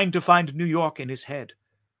 trying to find New York in his head,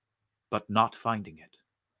 but not finding it.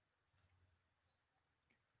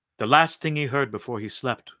 The last thing he heard before he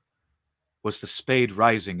slept was the spade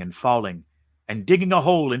rising and falling and digging a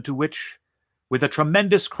hole into which, with a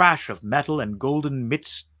tremendous crash of metal and golden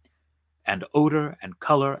mist and odor and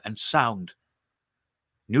color and sound,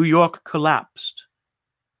 New York collapsed,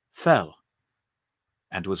 fell,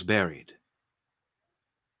 and was buried.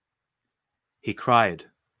 He cried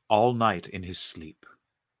all night in his sleep.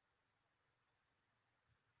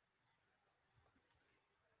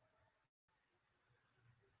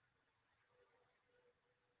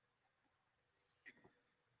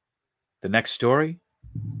 The next story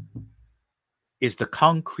is The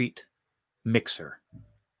Concrete Mixer.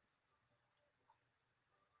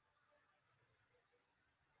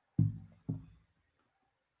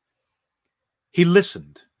 He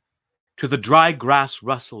listened to the dry grass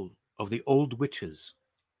rustle of the old witches,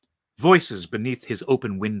 voices beneath his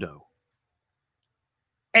open window.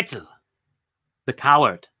 Ethel, the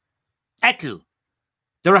coward. Ethel,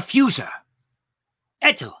 the refuser.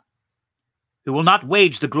 Ethel, who will not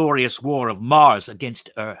wage the glorious war of Mars against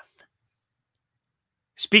Earth.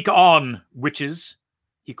 Speak on, witches,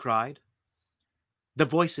 he cried. The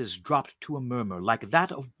voices dropped to a murmur like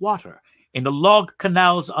that of water in the log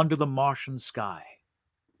canals under the Martian sky.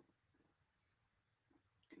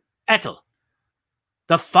 Ethel,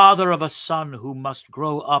 the father of a son who must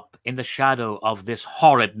grow up in the shadow of this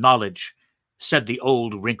horrid knowledge, said the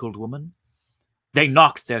old wrinkled woman. They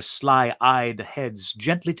knocked their sly-eyed heads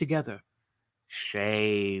gently together.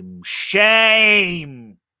 Shame,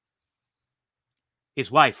 shame! His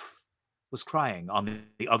wife was crying on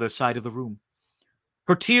the other side of the room.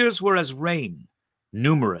 Her tears were as rain,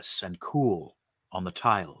 numerous and cool on the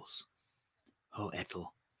tiles. Oh,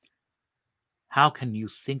 Ethel, how can you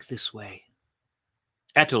think this way?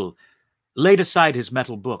 Ethel laid aside his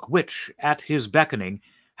metal book, which, at his beckoning,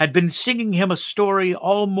 had been singing him a story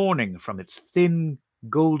all morning from its thin,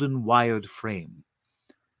 golden-wired frame.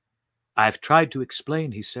 I've tried to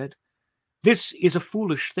explain, he said. This is a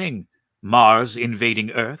foolish thing, Mars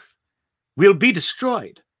invading Earth. We'll be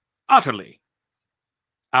destroyed, utterly.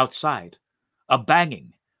 Outside, a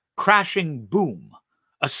banging, crashing boom,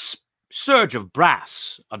 a surge of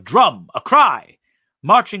brass, a drum, a cry,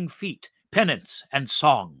 marching feet, pennants, and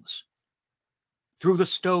songs. Through the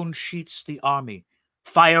stone sheets the army,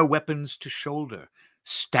 fire weapons to shoulder,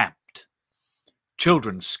 stamped.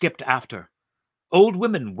 Children skipped after. Old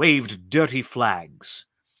women waved dirty flags.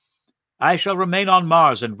 I shall remain on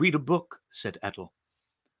Mars and read a book, said Ethel.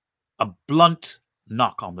 A blunt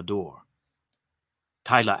knock on the door.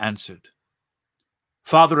 Tyler answered.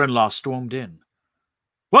 Father-in-law stormed in.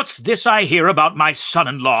 What's this I hear about my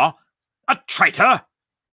son-in-law? A traitor?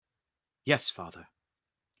 Yes, father.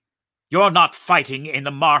 You're not fighting in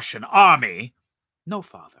the Martian army? No,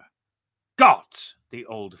 father. Gods! The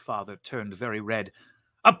old father turned very red.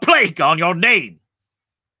 A plague on your name!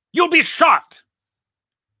 You'll be shot!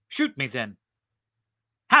 Shoot me, then.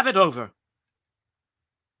 Have it over.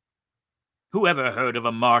 Who ever heard of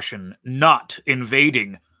a Martian not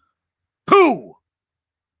invading? Who?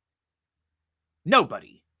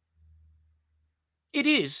 Nobody. It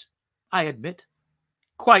is, I admit,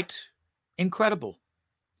 quite incredible.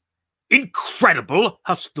 Incredible?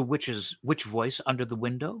 Husked the witch voice under the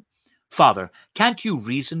window. Father, can't you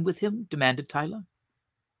reason with him? Demanded Tyler.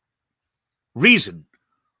 Reason?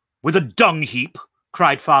 With a dung heap?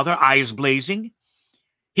 Cried father, eyes blazing.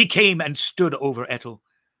 He came and stood over Ethel.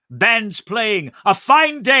 Bands playing, a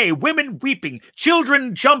fine day, women weeping,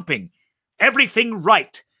 children jumping. Everything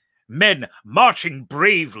right. Men marching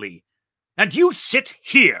bravely. And you sit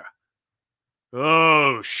here.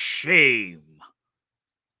 Oh, shame.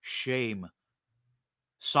 Shame,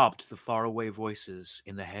 sobbed the faraway voices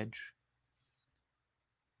in the hedge.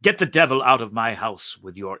 Get the devil out of my house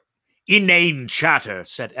with your inane chatter,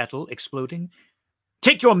 said Ethel, exploding.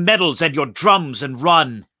 Take your medals and your drums and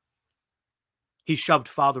run. He shoved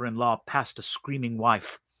father-in-law past a screaming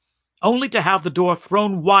wife, only to have the door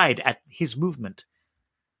thrown wide at his movement.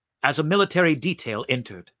 As a military detail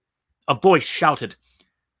entered, a voice shouted,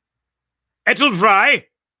 Ethelvry!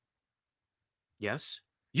 Yes?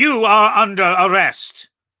 You are under arrest.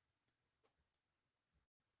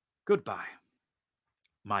 Goodbye,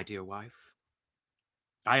 my dear wife.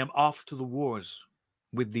 I am off to the wars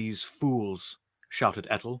with these fools, shouted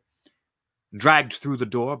Ethel, dragged through the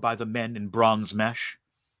door by the men in bronze mesh.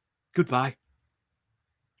 Goodbye.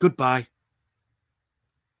 Goodbye,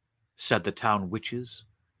 said the town witches,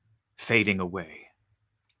 fading away.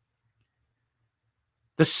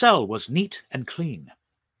 The cell was neat and clean,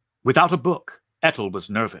 without a book, Ettel was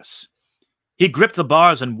nervous. He gripped the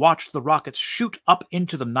bars and watched the rockets shoot up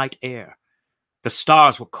into the night air. The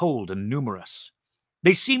stars were cold and numerous.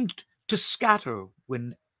 They seemed to scatter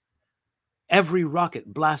when every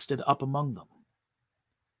rocket blasted up among them.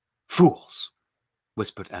 "Fools,"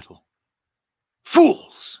 whispered Ettel.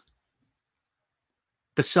 "Fools!"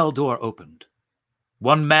 The cell door opened.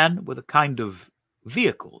 One man with a kind of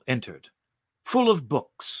vehicle entered, full of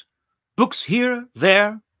books. Books here,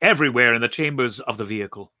 there, everywhere in the chambers of the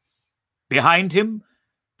vehicle. Behind him,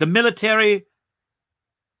 the military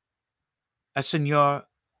seigneur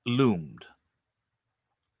loomed.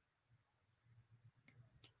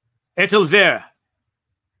 "Ethelver,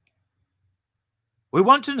 we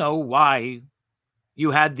want to know why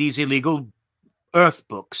you had these illegal earth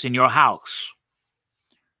books in your house.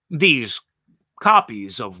 These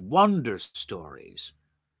copies of wonder stories,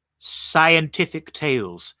 scientific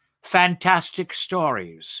tales, fantastic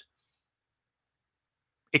stories.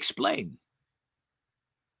 Explain."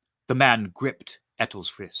 The man gripped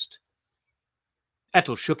Ethel's wrist.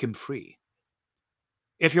 Ettel shook him free.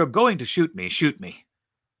 "If you're going to shoot me, shoot me.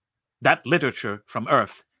 That literature from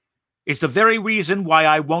Earth is the very reason why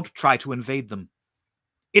I won't try to invade them.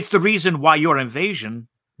 It's the reason why your invasion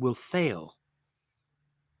will fail."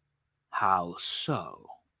 "How so?"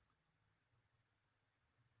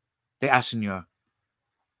 The Assigner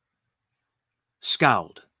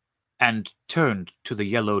scowled and turned to the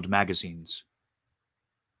yellowed magazines.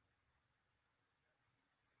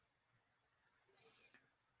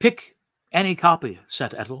 "Pick any copy,"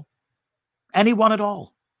 said Ettel. "Any one at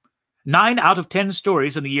all. 9 out of 10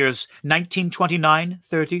 stories in the years 1929,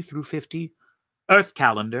 30 through 50, Earth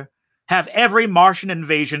calendar, have every Martian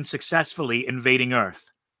invasion successfully invading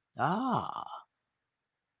Earth." "Ah."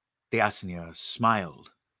 The Assigner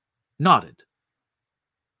smiled, nodded,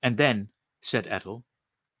 and then said Ettel,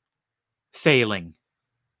 "Failing.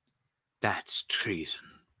 That's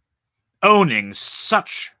treason. Owning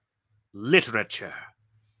such literature."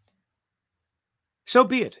 "So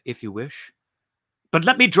be it, if you wish. But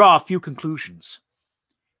let me draw a few conclusions.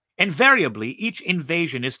 Invariably, each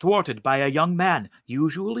invasion is thwarted by a young man,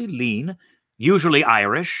 usually lean, usually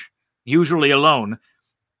Irish, usually alone,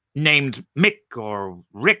 named Mick or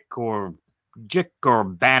Rick or Jick or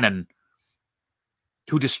Bannon,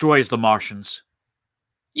 who destroys the Martians."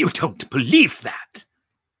 "You don't believe that?"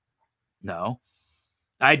 "No,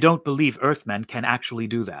 I don't believe Earthmen can actually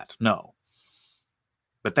do that, no.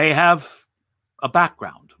 But they have a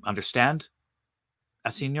background, understand,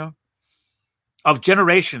 Assigner? Of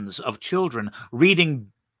generations of children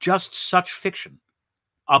reading just such fiction,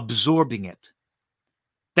 absorbing it.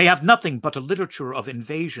 They have nothing but a literature of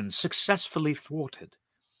invasion successfully thwarted.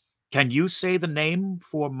 Can you say the name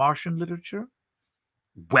for Martian literature?"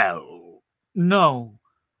 "Well, no,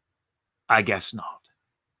 I guess not."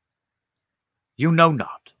 "You know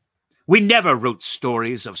not. We never wrote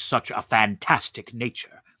stories of such a fantastic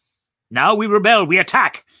nature. Now we rebel, we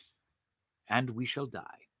attack, and we shall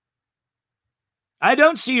die." "I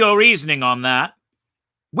don't see your reasoning on that.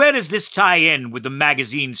 Where does this tie in with the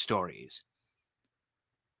magazine stories?"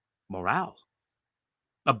 "Morale.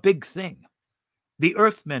 A big thing. The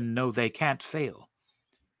Earthmen know they can't fail.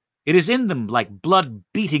 It is in them like blood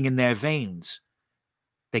beating in their veins.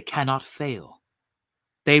 They cannot fail.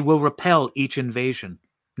 They will repel each invasion,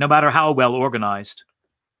 no matter how well organized.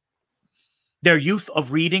 Their youth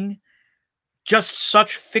of reading just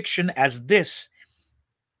such fiction as this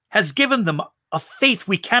has given them a faith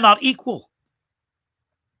we cannot equal.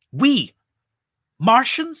 We,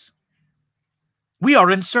 Martians, we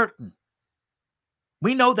are uncertain.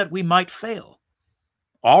 We know that we might fail.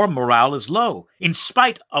 Our morale is low, in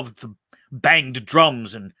spite of the banged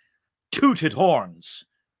drums and tooted horns."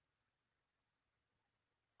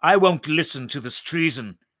 "I won't listen to this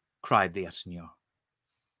treason," cried the Assigner.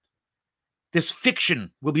 "This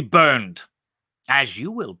fiction will be burned, as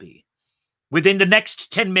you will be, within the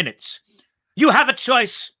next 10 minutes. You have a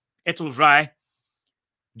choice, Ethelvry.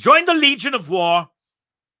 Join the Legion of War,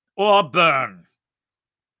 or burn."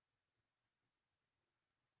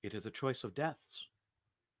 "It is a choice of deaths.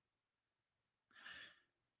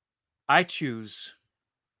 I choose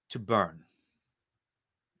to burn."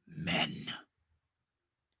 "Men."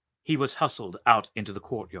 He was hustled out into the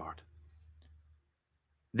courtyard.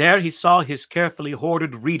 There he saw his carefully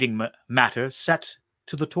hoarded reading matter set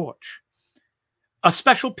to the torch. A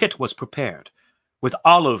special pit was prepared, with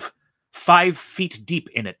olive 5 feet deep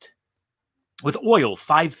in it, with oil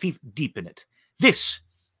 5 feet deep in it. This,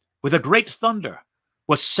 with a great thunder,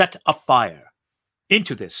 was set afire.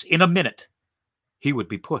 Into this, in a minute, he would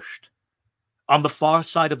be pushed. On the far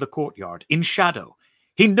side of the courtyard, in shadow,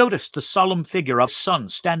 He noticed the solemn figure of his son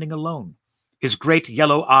standing alone, his great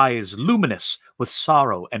yellow eyes luminous with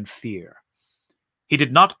sorrow and fear. He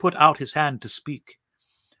did not put out his hand to speak,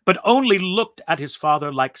 but only looked at his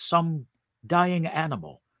father like some dying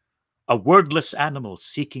animal, a wordless animal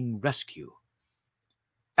seeking rescue.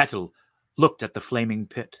 Ethel looked at the flaming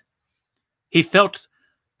pit. He felt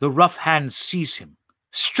the rough hands seize him,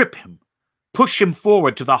 strip him, push him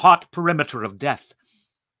forward to the hot perimeter of death.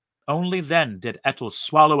 Only then did Ethel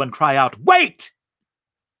swallow and cry out, "Wait!"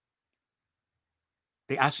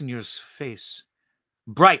 The Asenyr's face,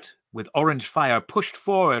 bright with orange fire, pushed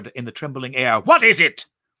forward in the trembling air. "What is it?"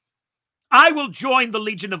 "I will join the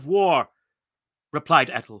Legion of War," replied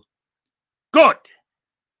Ethel. "Good!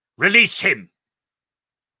 Release him!"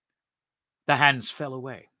 The hands fell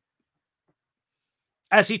away.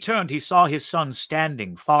 As he turned, he saw his son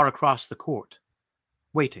standing far across the court,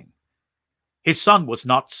 waiting. His son was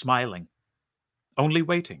not smiling, only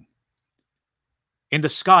waiting. In the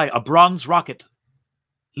sky, a bronze rocket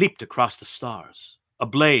leaped across the stars,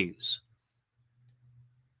 ablaze.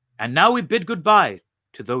 "And now we bid goodbye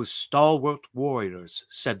to those stalwart warriors,"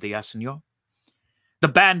 said the Asenyr. The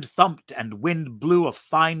band thumped and wind blew a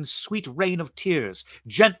fine, sweet rain of tears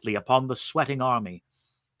gently upon the sweating army.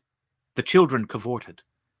 The children cavorted.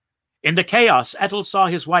 In the chaos, Ethel saw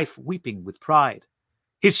his wife weeping with pride,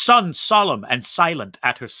 his son solemn and silent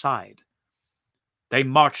at her side. They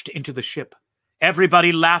marched into the ship,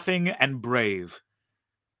 everybody laughing and brave.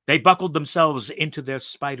 They buckled themselves into their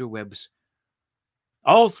spider webs.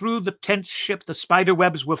 All through the tense ship, the spider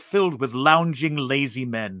webs were filled with lounging, lazy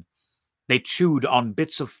men. They chewed on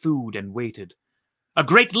bits of food and waited. A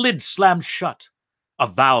great lid slammed shut. A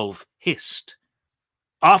valve hissed.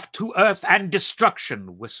 "Off to earth and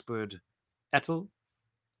destruction," whispered Ethel.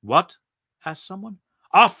 "What?" asked someone.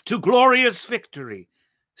 "Off to glorious victory,"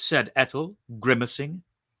 said Ethel, grimacing.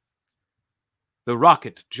 The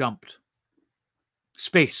rocket jumped.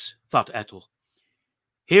 Space, thought Ethel.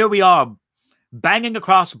 Here we are, banging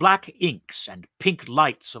across black inks and pink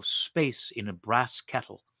lights of space in a brass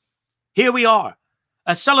kettle. Here we are,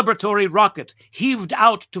 a celebratory rocket heaved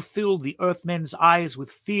out to fill the Earthmen's eyes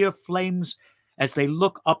with fear flames as they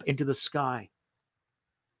look up into the sky.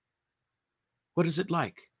 What is it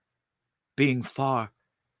like, being far,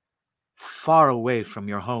 far away from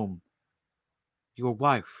your home, your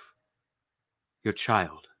wife, your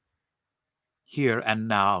child, here and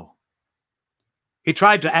now? He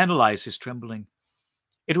tried to analyze his trembling.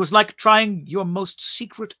 It was like trying your most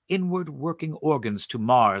secret inward working organs to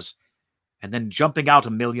Mars and then jumping out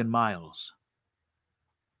 1,000,000 miles.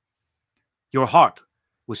 Your heart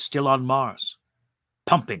was still on Mars,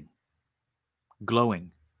 pumping,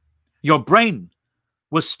 glowing. Your brain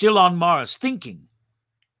was still on Mars, thinking,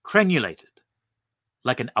 crenulated,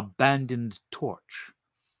 like an abandoned torch.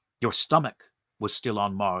 Your stomach was still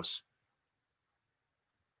on Mars,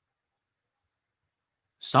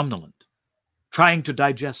 somnolent, trying to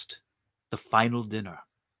digest the final dinner.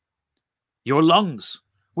 Your lungs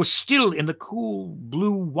were still in the cool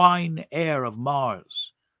blue wine air of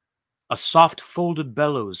Mars, a soft folded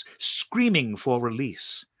bellows screaming for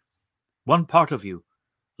release, one part of you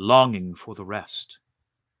longing for the rest.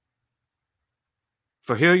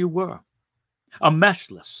 For here you were, a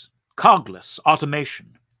meshless, cogless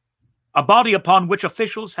automation, a body upon which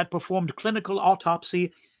officials had performed clinical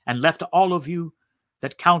autopsy and left all of you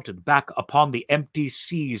that counted back upon the empty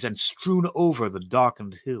seas and strewn over the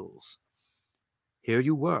darkened hills. Here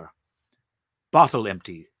you were, bottle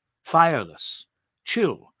empty, fireless,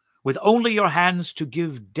 chill, with only your hands to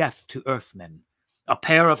give death to Earthmen. A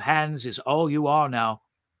pair of hands is all you are now,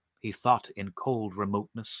 he thought in cold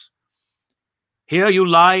remoteness. Here you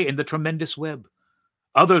lie in the tremendous web.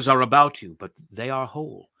 Others are about you, but they are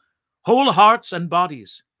whole hearts and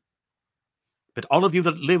bodies. But all of you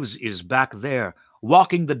that lives is back there,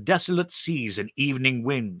 walking the desolate seas and evening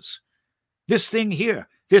winds. This thing here,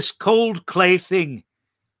 this cold clay thing,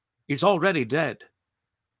 is already dead.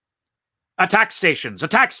 Attack stations,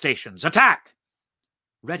 attack!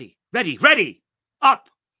 Ready, ready, ready! Up!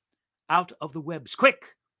 Out of the webs,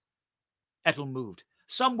 quick! Ethel moved.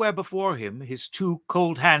 Somewhere before him, his two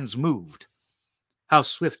cold hands moved. How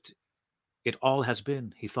swift it all has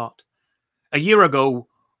been, he thought. A year ago,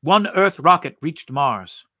 one Earth rocket reached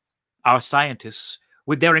Mars. Our scientists,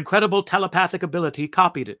 with their incredible telepathic ability,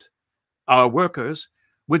 copied it. Our workers,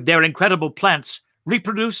 with their incredible plants,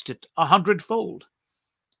 reproduced it 100-fold.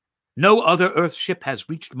 No other Earth ship has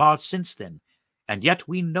reached Mars since then, and yet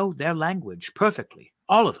we know their language perfectly,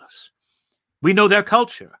 all of us. We know their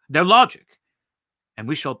culture, their logic, and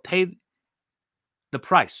we shall pay the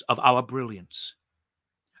price of our brilliance.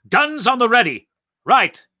 Guns on the ready!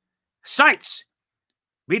 Right. Sights.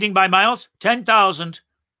 Reading by Miles, 10,000.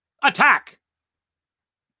 Attack!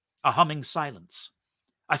 A humming silence.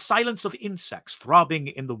 A silence of insects throbbing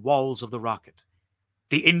in the walls of the rocket.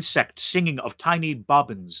 The insects singing of tiny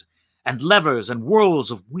bobbins and levers and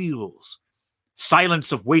whirls of wheels.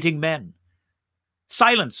 Silence of waiting men.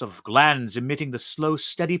 Silence of glands emitting the slow,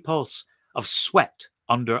 steady pulse of sweat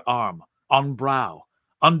under arm, on brow,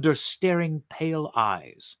 under staring pale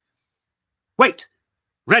eyes. Wait!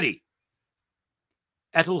 Ready!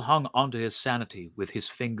 Ethel hung onto his sanity with his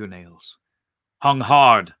fingernails. Hung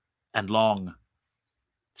hard and long.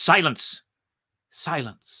 Silence!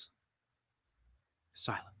 Silence!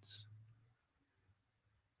 Silence.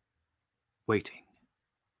 Waiting.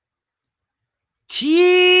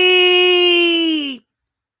 Chee!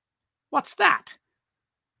 What's that?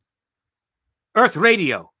 Earth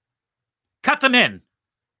radio. Cut them in.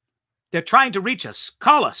 They're trying to reach us.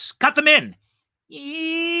 Call us. Cut them in.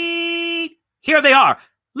 Eee! Here they are.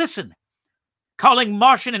 Listen. Calling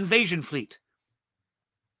Martian invasion fleet.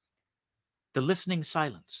 The listening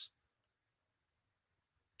silence.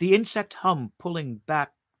 The insect hum pulling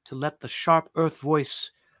back to let the sharp Earth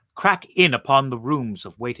voice crack in upon the rooms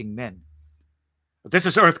of waiting men. This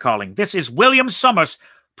is Earth calling. This is William Summers,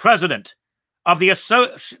 President of the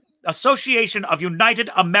Association of United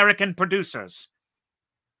American Producers.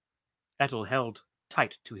 Ethel held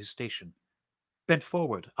tight to his station, bent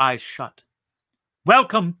forward, eyes shut.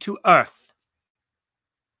 Welcome to Earth.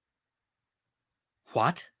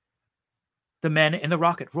 What? The men in the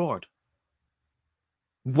rocket roared.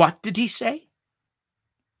 What did he say?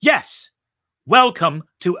 Yes, welcome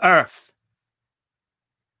to Earth.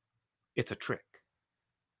 It's a trick.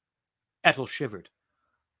 Ethel shivered,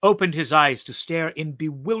 opened his eyes to stare in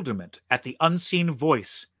bewilderment at the unseen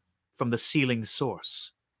voice from the ceiling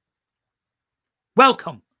source.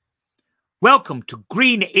 Welcome. Welcome to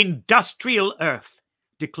green industrial Earth,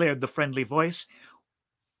 declared the friendly voice.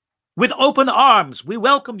 With open arms, we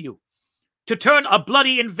welcome you to turn a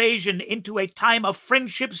bloody invasion into a time of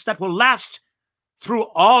friendships that will last through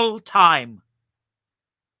all time.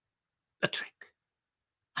 A trick.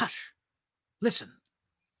 Hush. Listen.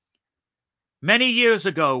 Many years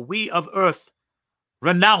ago, we of Earth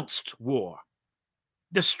renounced war,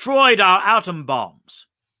 destroyed our atom bombs.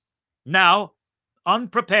 Now,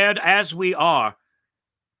 unprepared as we are,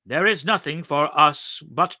 there is nothing for us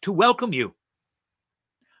but to welcome you.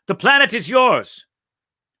 The planet is yours.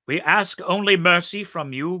 We ask only mercy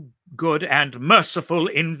from you, good and merciful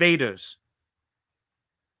invaders.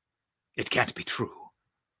 It can't be true,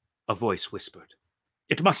 a voice whispered.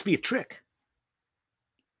 It must be a trick.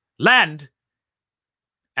 Land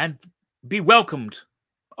and be welcomed,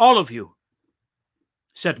 all of you,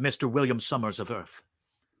 said Mr. William Summers of Earth.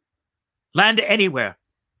 Land anywhere.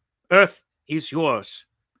 Earth is yours.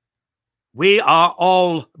 We are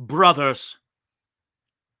all brothers.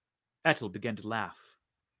 Ethel began to laugh.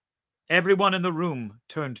 Everyone in the room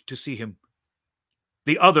turned to see him.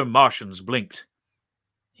 The other Martians blinked.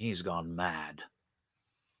 He's gone mad.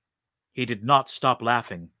 He did not stop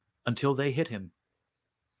laughing until they hit him.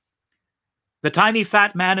 The tiny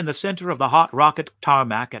fat man in the center of the hot rocket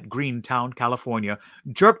tarmac at Greentown, California,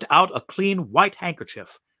 jerked out a clean white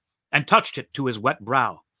handkerchief and touched it to his wet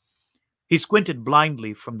brow. He squinted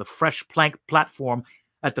blindly from the fresh plank platform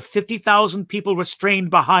at the 50,000 people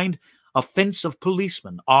restrained behind a fence of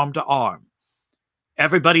policemen arm to arm.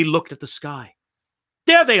 Everybody looked at the sky.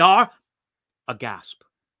 There they are! A gasp.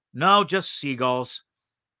 No, just seagulls.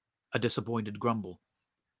 A disappointed grumble.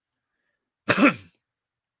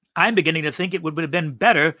 I'm beginning to think it would have been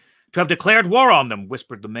better to have declared war on them,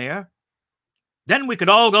 whispered the mayor. Then we could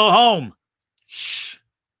all go home. Shh,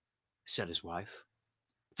 said his wife.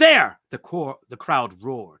 There! The crowd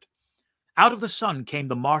roared. Out of the sun came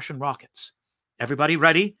the Martian rockets. Everybody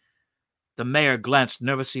ready? The mayor glanced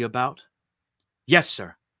nervously about. Yes,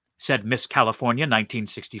 sir, said Miss California,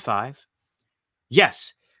 1965.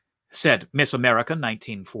 Yes, said Miss America,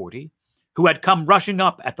 1940, who had come rushing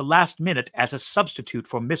up at the last minute as a substitute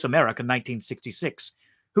for Miss America, 1966,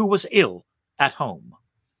 who was ill at home.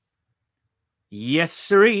 Yes,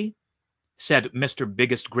 sirree, said Mr.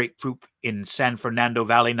 Biggest Grapefruit in San Fernando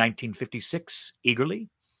Valley, 1956, eagerly.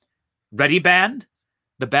 Ready, band?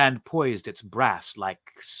 The band poised its brass like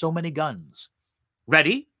so many guns.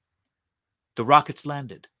 Ready? The rockets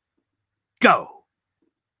landed. Go!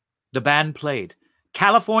 The band played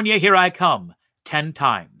California, Here I Come 10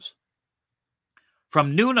 times.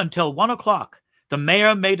 From noon until 1 o'clock, the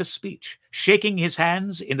mayor made a speech, shaking his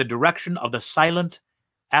hands in the direction of the silent,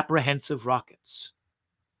 apprehensive rockets.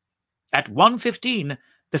 At 1:15,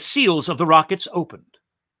 the seals of the rockets opened.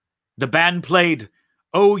 The band played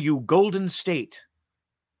 "Oh, You Golden State"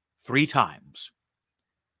 3 times.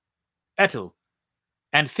 Ethel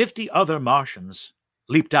and 50 other Martians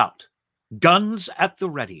leaped out, guns at the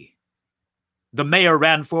ready. The mayor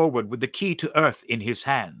ran forward with the key to Earth in his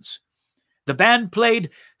hands. The band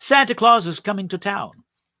played "Santa Claus is Coming to Town,"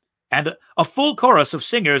 and a full chorus of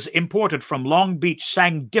singers imported from Long Beach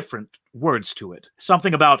sang different words to it,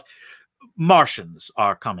 something about Martians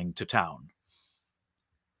are coming to town.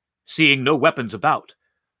 Seeing no weapons about,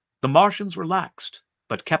 the Martians relaxed,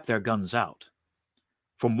 but kept their guns out.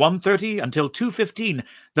 From 1:30 until 2:15,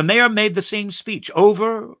 the mayor made the same speech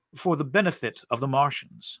over for the benefit of the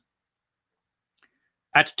Martians.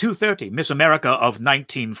 At 2:30, Miss America of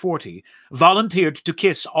 1940 volunteered to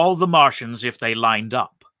kiss all the Martians if they lined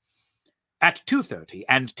up. At 2:30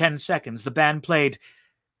 and 10 seconds, the band played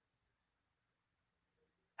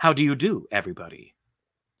 "How Do You Do, Everybody?"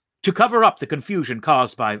 to cover up the confusion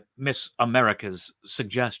caused by Miss America's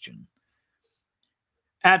suggestion.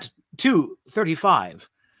 At 2:35,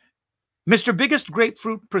 Mr. Biggest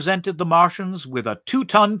Grapefruit presented the Martians with a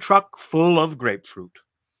 2-ton truck full of grapefruit.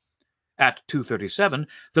 At 2:37,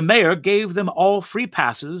 the mayor gave them all free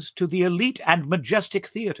passes to the elite and majestic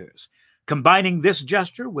theaters, combining this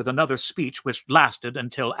gesture with another speech which lasted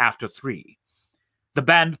until after 3. The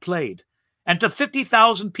band played, and to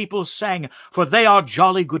 50,000 people sang, "For They Are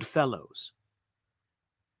Jolly Good Fellows."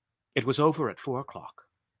 It was over at 4 o'clock.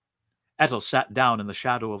 Ethel sat down in the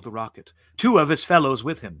shadow of the rocket, 2 of his fellows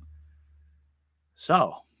with him.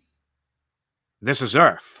 "So, this is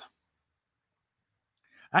Earth."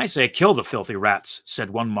 "I say kill the filthy rats,"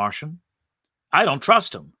 said one Martian. "I don't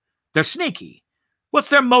trust them. They're sneaky. What's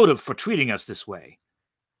their motive for treating us this way?"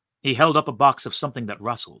 He held up a box of something that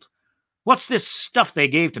rustled. "What's this stuff they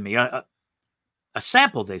gave to me? A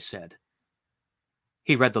sample," they said.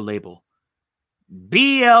 He read the label.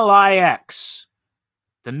 "BLIX,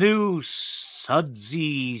 the new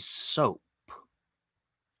sudsy soap."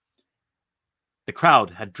 The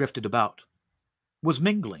crowd had drifted about, was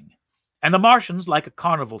mingling, and the Martians like a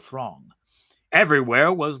carnival throng.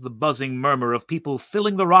 Everywhere was the buzzing murmur of people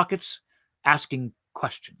filling the rockets, asking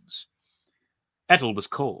questions. Ethel was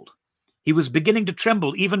cold. He was beginning to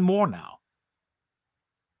tremble even more now.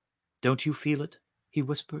 "Don't you feel it?" he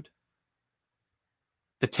whispered.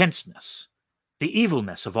 "The tenseness, the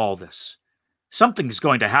evilness of all this. Something's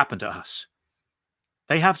going to happen to us.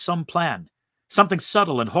 They have some plan, something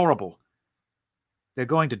subtle and horrible. They're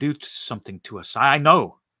going to do something to us. I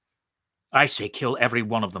know. I say kill every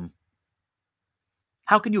one of them."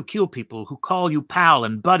 "How can you kill people who call you pal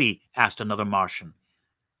and buddy?" asked another Martian.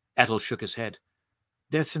 Ethel shook his head.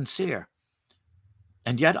 "They're sincere.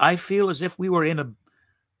 And yet I feel as if we were in a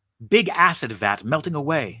big acid vat melting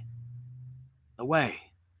away.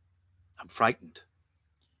 Away. I'm frightened."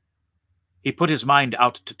 He put his mind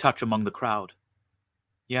out to touch among the crowd.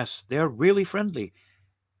 "Yes, they're really friendly.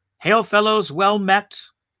 Hail, fellows, well met,"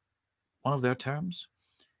 one of their terms.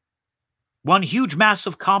 "One huge mass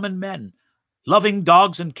of common men, loving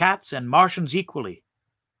dogs and cats and Martians equally.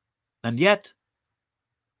 And yet,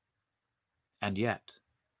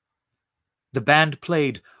 the band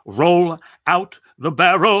played "Roll Out the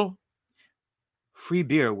Barrel." Free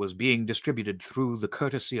beer was being distributed through the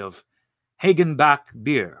courtesy of Hagenbach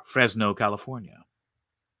Beer, Fresno, California.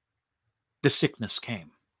 The sickness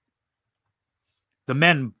came. The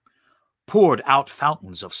men poured out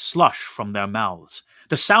fountains of slush from their mouths.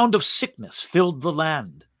 The sound of sickness filled the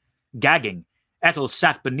land. Gagging, Ethel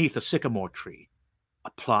sat beneath a sycamore tree. A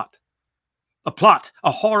plot. A plot!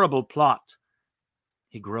 A horrible plot!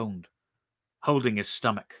 He groaned, holding his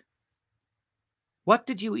stomach. "What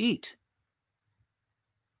did you eat?"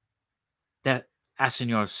 The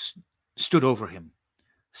assigneur stood over him.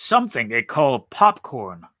 "Something they call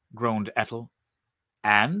popcorn," groaned Ethel.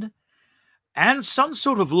 And some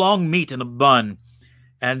sort of long meat in a bun,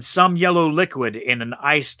 and some yellow liquid in an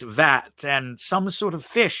iced vat, and some sort of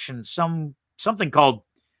fish, and something called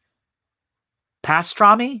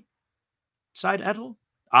pastrami," sighed Ethel,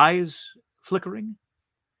 eyes flickering.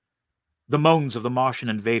 The moans of the Martian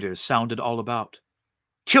invaders sounded all about.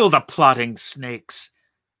 "Kill the plotting snakes,"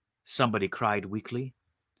 somebody cried weakly.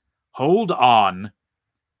 "Hold on.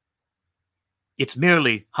 It's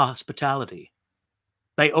merely hospitality.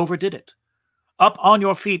 They overdid it. Up on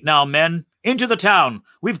your feet now, men. Into the town.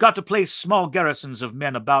 We've got to place small garrisons of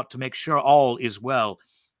men about to make sure all is well.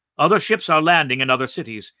 Other ships are landing in other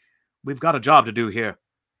cities. We've got a job to do here."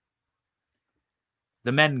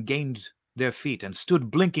 The men gained their feet and stood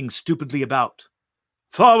blinking stupidly about.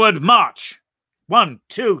 "Forward march! 1,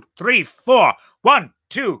 2, 3, 4! 1,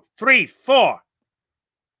 2, 3, 4!"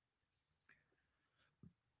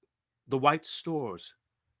 The white stores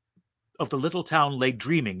of the little town lay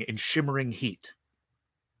dreaming in shimmering heat.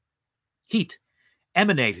 Heat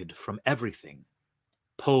emanated from everything: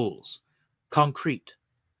 poles, concrete,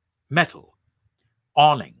 metal,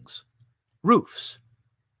 awnings, roofs,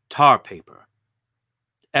 tar paper,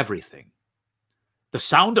 everything. The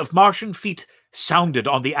sound of Martian feet sounded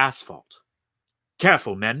on the asphalt.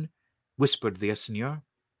 "Careful, men," whispered the seigneur.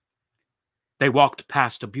 They walked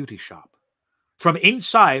past a beauty shop. From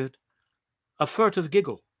inside, a furtive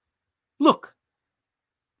giggle. "Look!"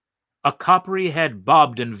 A coppery head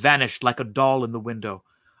bobbed and vanished like a doll in the window.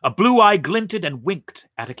 A blue eye glinted and winked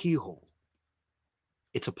at a keyhole.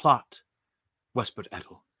 "It's a plot," whispered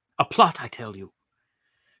Ethel. "A plot, I tell you."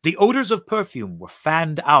 The odors of perfume were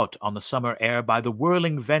fanned out on the summer air by the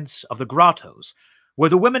whirling vents of the grottos, where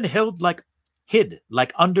the women hid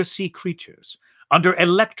like undersea creatures, under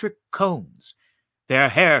electric cones, their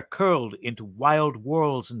hair curled into wild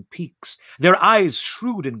whorls and peaks, their eyes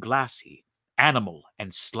shrewd and glassy, animal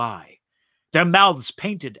and sly, their mouths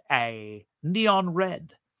painted a neon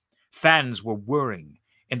red. Fans were whirring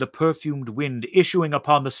in the perfumed wind, issuing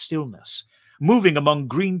upon the stillness, moving among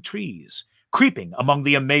green trees, creeping among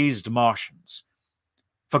the amazed Martians.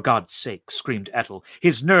 "For God's sake," screamed Ethel,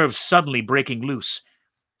 his nerves suddenly breaking loose.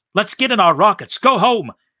 "Let's get in our rockets. Go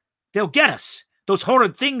home. They'll get us. Those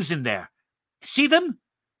horrid things in there. See them?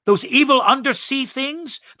 Those evil undersea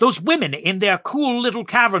things? Those women in their cool little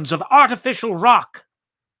caverns of artificial rock."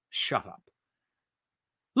 "Shut up.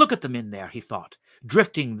 Look at them in there," he thought,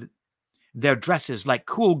 drifting their dresses like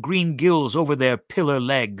cool green gills over their pillar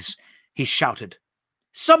legs. He shouted,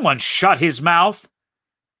 "Someone shut his mouth!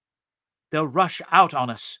 They'll rush out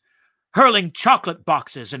on us, hurling chocolate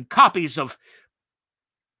boxes and copies of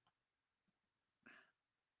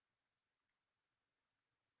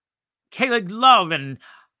Calig Love and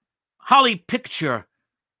Holly Picture,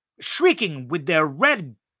 shrieking with their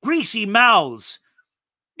red, greasy mouths,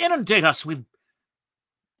 inundate us with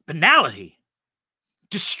banality,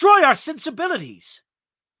 destroy our sensibilities.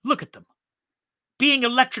 Look at them, being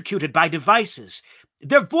electrocuted by devices,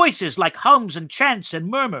 their voices like hums and chants and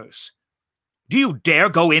murmurs. Do you dare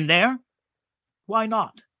go in there?" "Why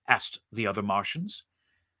not?" asked the other Martians.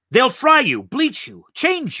 "They'll fry you, bleach you,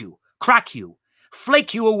 change you, crack you,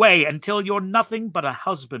 flake you away until you're nothing but a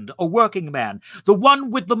husband, a working man, the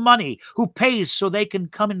one with the money who pays so they can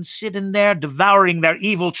come and sit in there devouring their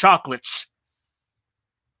evil chocolates."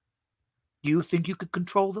 "You think you could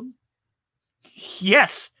control them?"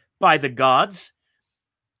 "Yes, by the gods."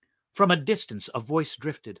 From a distance, a voice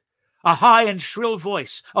drifted. A high and shrill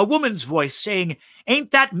voice, a woman's voice, saying,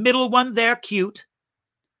 "Ain't that middle one there cute?"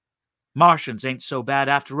 "Martians ain't so bad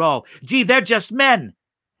after all. Gee, they're just men,"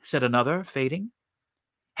 said another, fading.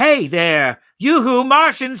 "Hey there, yoo-hoo,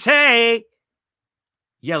 Martians, hey!"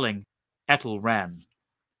 Yelling, Ethel ran.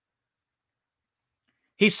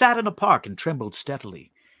 He sat in a park and trembled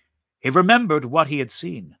steadily. He remembered what he had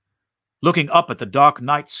seen. Looking up at the dark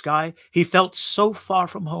night sky, he felt so far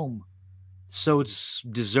from home, so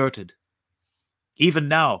deserted. Even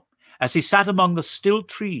now, as he sat among the still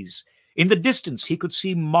trees, in the distance he could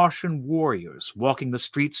see Martian warriors walking the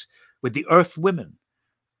streets with the Earth women,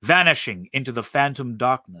 vanishing into the phantom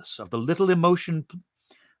darkness of the little emotion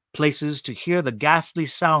places to hear the ghastly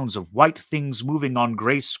sounds of white things moving on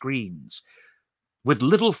gray screens, with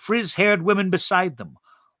little frizz-haired women beside them,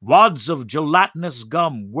 wads of gelatinous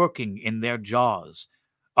gum working in their jaws,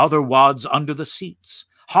 other wads under the seats,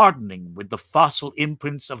 hardening with the fossil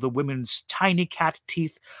imprints of the women's tiny cat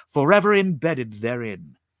teeth forever embedded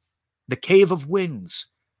therein. The cave of wings,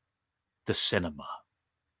 the cinema.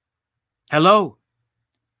 "Hello!"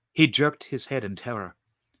 He jerked his head in terror.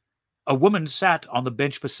 A woman sat on the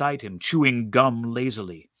bench beside him, chewing gum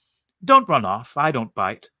lazily. "Don't run off, I don't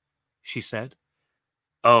bite," she said.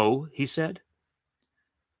 "Oh," he said.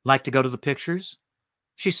 "Like to go to the pictures?"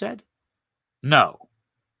 she said. "No."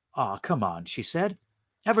 "Aw, come on," she said.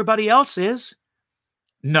 "Everybody else is."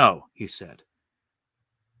 "No," he said.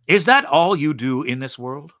 "Is that all you do in this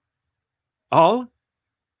world?" "All?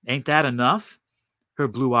 Ain't that enough?" Her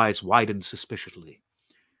blue eyes widened suspiciously.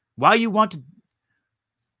 What do you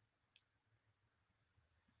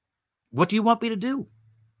want me to do?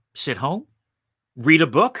 Sit home? Read a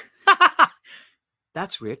book?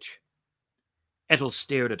 That's rich." Ethel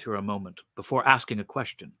stared at her a moment before asking a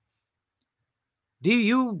question. "Do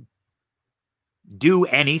you do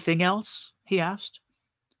anything else?" he asked.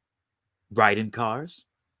 "Ride in cars?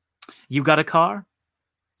 You got a car?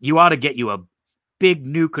 You ought to get you a big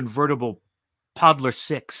new convertible Podler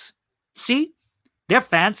 6. See? They're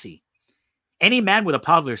fancy. Any man with a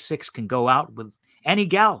Podler 6 can go out with any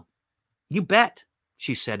gal. You bet.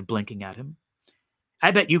 she said, blinking at him. I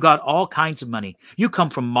bet you got all kinds of money. You come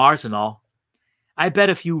from Mars and all. I bet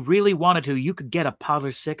if you really wanted to, you could get a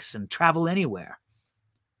Parlor 6 and travel anywhere.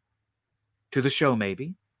 To the show,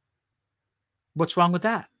 maybe. What's wrong with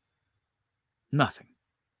that? Nothing.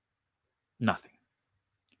 Nothing.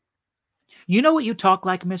 You know what you talk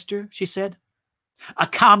like, mister, she said. A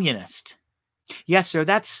communist. Yes, sir,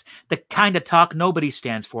 that's the kind of talk nobody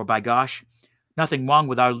stands for, by gosh. Nothing wrong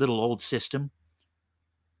with our little old system.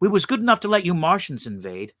 We was good enough to let you Martians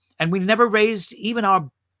invade, and we never raised even our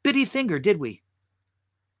bitty finger, did we?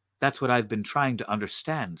 That's what I've been trying to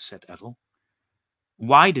understand, said Ethel.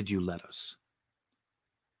 Why did you let us?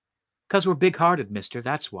 'Cause we're big-hearted, mister,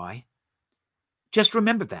 that's why. Just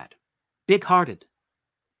remember that. Big-hearted.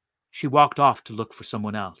 She walked off to look for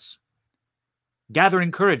someone else.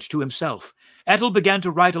 Gathering courage to himself, Ethel began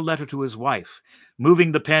to write a letter to his wife,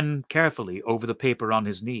 moving the pen carefully over the paper on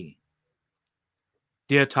his knee.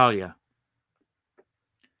 Dear Talia.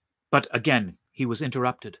 But again he was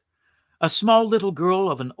interrupted. A small little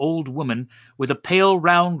girl of an old woman with a pale,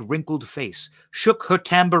 round, wrinkled face shook her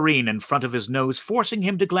tambourine in front of his nose, forcing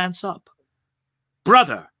him to glance up.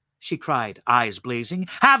 Brother, she cried, eyes blazing,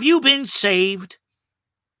 have you been saved?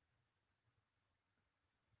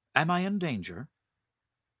 Am I in danger?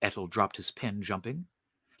 Ethel dropped his pen, jumping.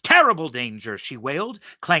 Terrible danger, she wailed,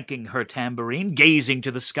 clanking her tambourine, gazing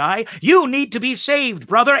to the sky. You need to be saved,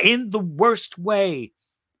 brother, in the worst way.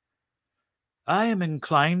 I am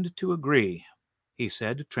inclined to agree, he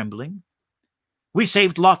said, trembling. We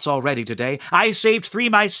saved lots already today. I saved 3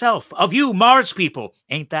 myself, of you Mars people.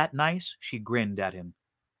 Ain't that nice? She grinned at him.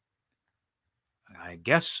 I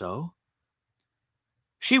guess so.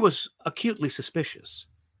 She was acutely suspicious.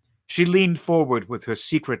 She leaned forward with her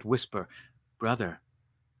secret whisper. Brother,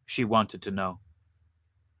 she wanted to know.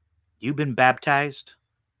 You been baptized?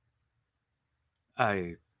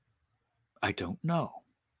 I don't know,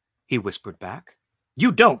 he whispered back.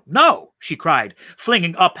 You don't know, she cried,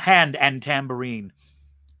 flinging up hand and tambourine.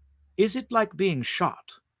 Is it like being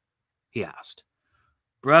shot? He asked.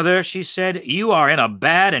 Brother, she said, you are in a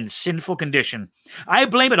bad and sinful condition. I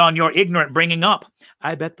blame it on your ignorant bringing up.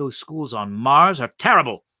 I bet those schools on Mars are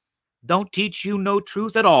terrible. Don't teach you no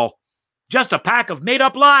truth at all. Just a pack of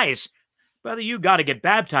made-up lies. Brother, you got to get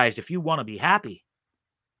baptized if you want to be happy.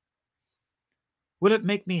 Will it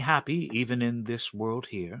make me happy even in this world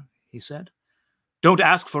here? He said. Don't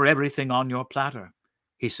ask for everything on your platter,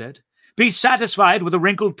 he said. Be satisfied with a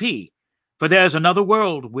wrinkled pea, for there's another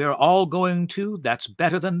world we're all going to that's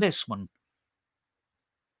better than this one.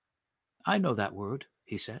 I know that word,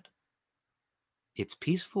 he said. It's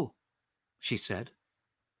peaceful, she said.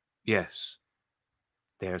 Yes.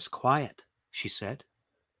 There's quiet, she said.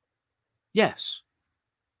 Yes.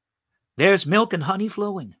 There's milk and honey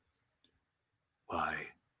flowing. Why,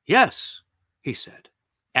 yes, he said.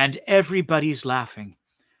 And everybody's laughing.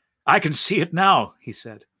 I can see it now, he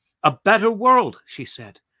said. A better world, she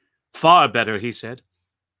said. Far better, he said.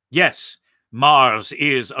 Yes, Mars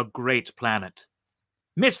is a great planet.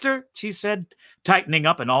 Mister, she said, tightening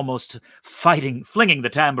up and almost flinging the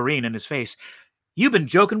tambourine in his face, you been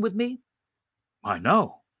joking with me? I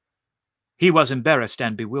know. He was embarrassed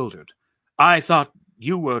and bewildered. I thought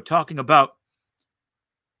you were talking about...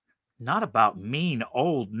 Not about mean,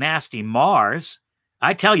 old, nasty Mars.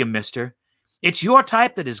 I tell you, mister, it's your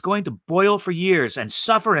type that is going to boil for years and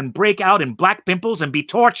suffer and break out in black pimples and be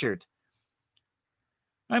tortured.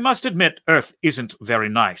 I must admit, Earth isn't very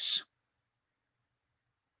nice.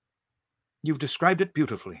 You've described it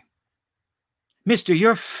beautifully. Mister,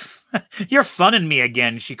 you're funning me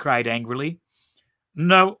again, she cried angrily.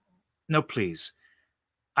 No, please.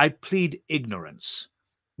 I plead ignorance.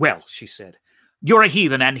 Well, she said, you're a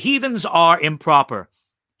heathen, and heathens are improper.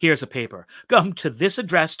 Here's a paper. Come to this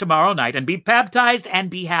address tomorrow night and be baptized and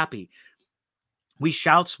be happy. We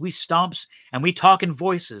shouts, we stomps, and we talk in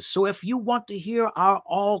voices. So if you want to hear our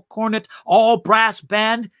all-cornet, all-brass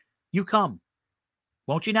band, you come.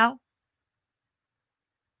 Won't you now?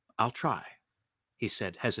 I'll try, he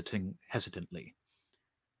said, hesitantly.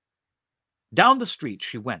 Down the street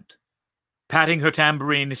she went, patting her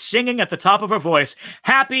tambourine, singing at the top of her voice,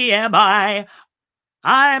 Happy am I,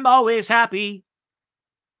 I'm always happy.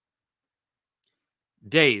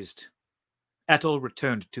 Dazed, Ethel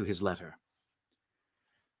returned to his letter.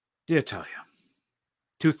 Dear Talia,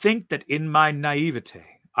 to think that in my naivete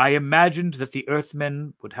I imagined that the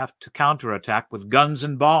Earthmen would have to counterattack with guns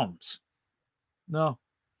and bombs. No,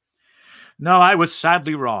 I was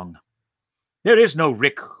sadly wrong. There is no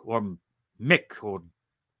Rick or Mick or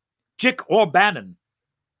Jick or Bannon.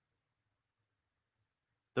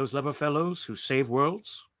 Those clever fellows who save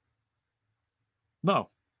worlds? No.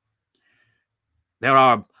 There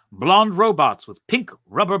are blonde robots with pink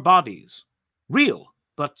rubber bodies. Real,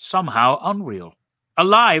 but somehow unreal.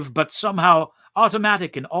 Alive, but somehow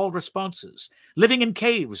automatic in all responses. Living in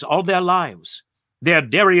caves all their lives. Their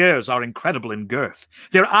derrieres are incredible in girth.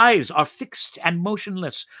 Their eyes are fixed and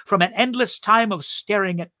motionless from an endless time of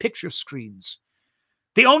staring at picture screens.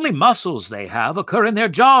 The only muscles they have occur in their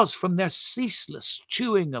jaws from their ceaseless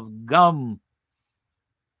chewing of gum.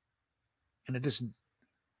 And it is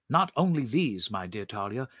not only these, my dear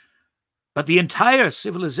Talia, but the entire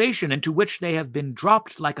civilization into which they have been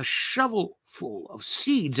dropped like a shovelful of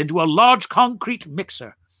seeds into a large concrete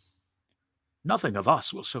mixer. Nothing of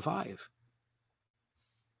us will survive.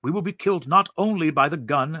 We will be killed not only by the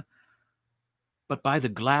gun, but by the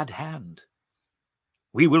glad hand.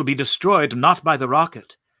 We will be destroyed not by the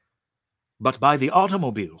rocket, but by the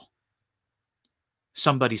automobile.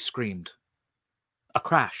 Somebody screamed. A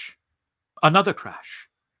crash. Another crash.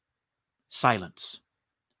 Silence.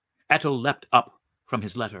 Ethel leapt up from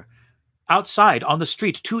his letter. Outside, on the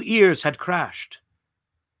street, 2 ears had crashed.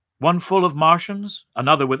 One full of Martians,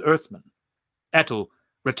 another with Earthmen. Ethel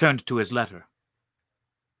returned to his letter.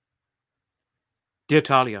 Dear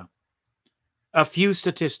Talia, a few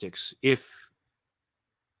statistics, if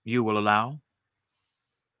you will allow.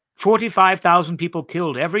 45,000 people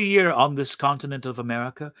killed every year on this continent of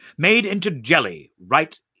America, made into jelly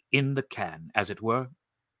right in the can, as it were,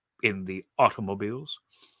 in the automobiles.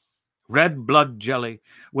 Red blood jelly,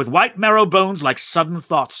 with white marrow bones like sudden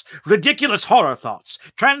thoughts, ridiculous horror thoughts,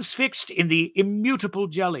 transfixed in the immutable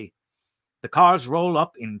jelly. The cars roll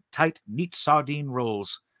up in tight, neat sardine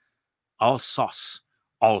rolls. All sauce,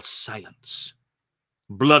 all silence.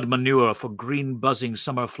 Blood manure for green buzzing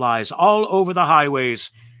summer flies all over the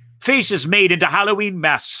highways. Faces made into Halloween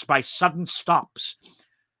masks by sudden stops.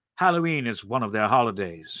 Halloween is one of their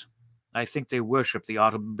holidays. I think they worship the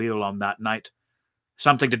automobile on that night.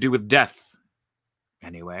 Something to do with death,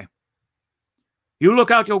 anyway. You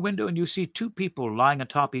look out your window and you see 2 people lying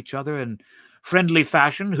atop each other in friendly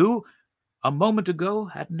fashion who, a moment ago,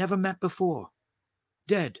 had never met before.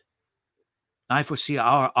 Dead. I foresee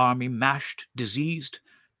our army mashed, diseased,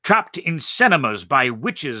 trapped in cinemas by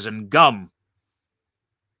witches and gum.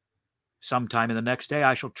 Sometime in the next day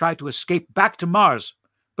I shall try to escape back to Mars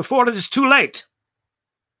before it is too late.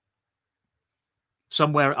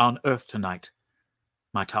 Somewhere on Earth tonight,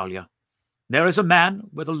 my Talia, there is a man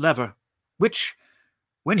with a lever, which,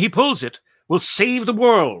 when he pulls it, will save the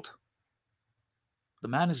world. The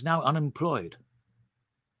man is now unemployed.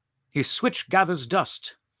 His switch gathers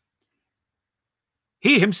dust.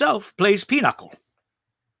 He himself plays pinochle.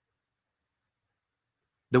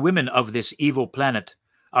 The women of this evil planet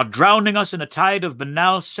are drowning us in a tide of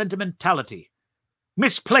banal sentimentality,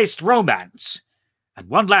 misplaced romance, and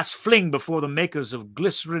one last fling before the makers of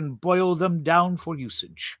glycerin boil them down for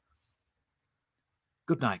usage.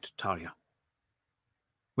 Good night, Talia.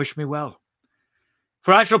 Wish me well,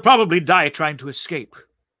 for I shall probably die trying to escape.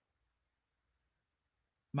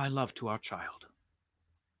 My love to our child.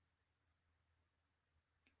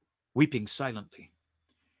 Weeping silently,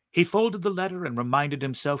 he folded the letter and reminded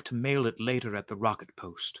himself to mail it later at the rocket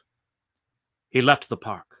post. He left the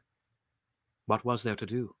park. What was there to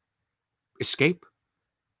do? Escape?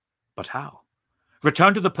 But how?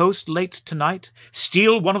 Return to the post late tonight?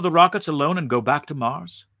 Steal one of the rockets alone and go back to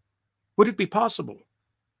Mars? Would it be possible?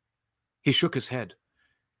 He shook his head.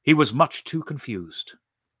 He was much too confused.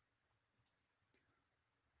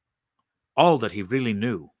 All that he really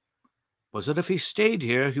knew was that if he stayed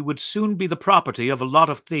here, he would soon be the property of a lot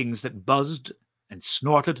of things that buzzed and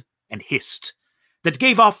snorted and hissed, that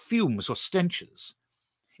gave off fumes or stenches.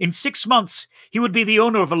 In 6 months, he would be the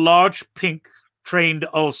owner of a large, pink, trained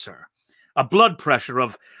ulcer, a blood pressure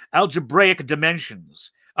of algebraic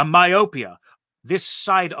dimensions, a myopia this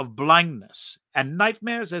side of blindness, and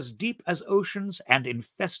nightmares as deep as oceans and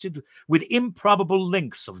infested with improbable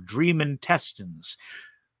links of dream intestines,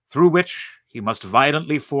 through which he must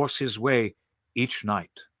violently force his way each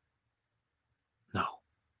night. No.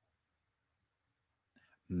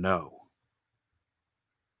 No.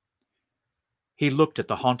 He looked at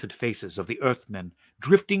the haunted faces of the Earthmen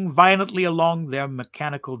drifting violently along their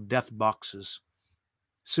mechanical death boxes.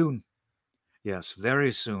 Soon, yes,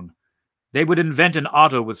 very soon, they would invent an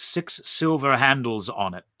auto with 6 silver handles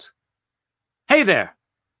on it. Hey there!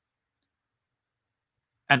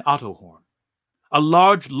 An auto horn. A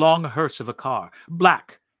large, long hearse of a car,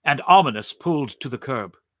 black and ominous, pulled to the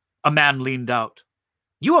curb. A man leaned out.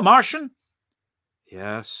 You a Martian?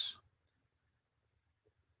 Yes.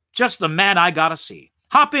 Just the man I gotta see.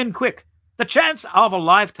 Hop in quick. The chance of a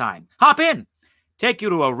lifetime. Hop in. Take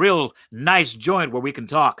you to a real nice joint where we can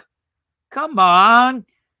talk. Come on.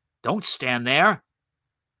 Don't stand there.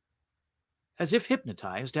 As if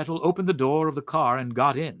hypnotized, Ethel opened the door of the car and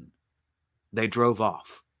got in. They drove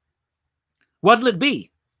off. What'll it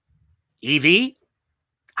be? Evie?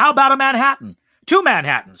 How about a Manhattan? 2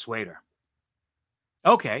 Manhattans, waiter.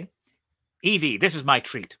 Okay. Evie, this is my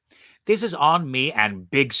treat. This is on me and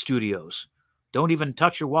big studios. Don't even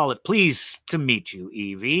touch your wallet. Pleased to meet you,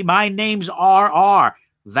 Evie. My name's R.R.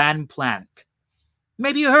 Van Plank.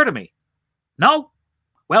 Maybe you heard of me. No?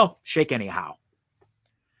 Well, shake anyhow.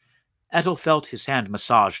 Ethel felt his hand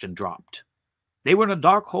massaged and dropped. They were in a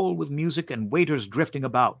dark hole with music and waiters drifting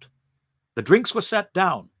about. The drinks were set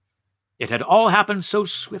down. It had all happened so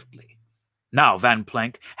swiftly. Now Van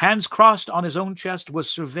Plank, hands crossed on his own chest, was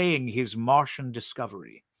surveying his Martian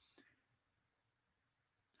discovery.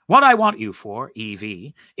 What I want you for,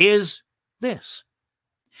 Evie, is this.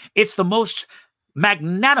 It's the most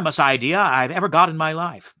magnanimous idea I've ever got in my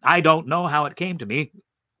life. I don't know how it came to me.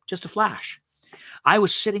 Just a flash. I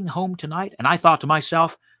was sitting home tonight, and I thought to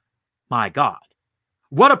myself, my God,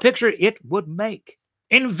 what a picture it would make.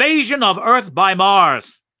 Invasion of Earth by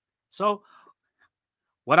Mars. So,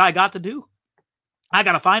 what I got to do? I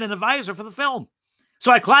got to find an advisor for the film.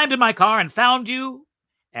 So I climbed in my car and found you,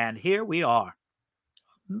 and here we are.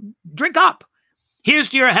 Drink up. Here's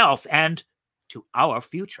to your health and to our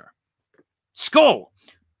future. Skull.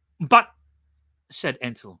 But, said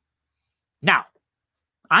Ethel, now,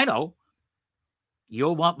 I know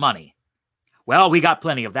you'll want money. Well, we got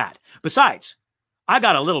plenty of that. Besides, I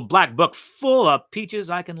got a little black book full of peaches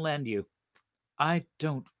I can lend you. I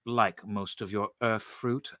don't like most of your earth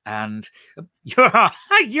fruit, and you're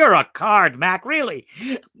a card, Mac, really.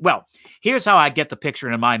 Well, here's how I get the picture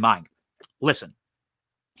in my mind. Listen.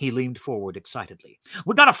 He leaned forward excitedly.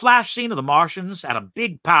 We got a flash scene of the Martians at a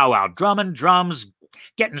big powwow, drumming drums,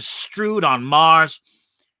 getting strewed on Mars.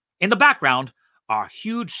 In the background are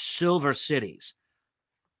huge silver cities.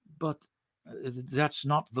 But that's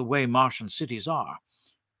not the way Martian cities are.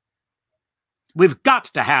 We've got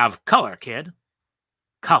to have color, kid.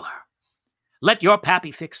 Color. Let your pappy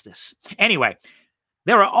fix this. Anyway,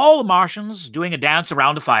 there are all the Martians doing a dance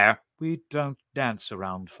around a fire. We don't dance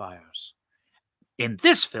around fires. In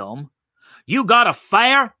this film, you got a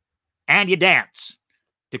fire and you dance,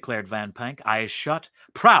 declared Van Plank, eyes shut,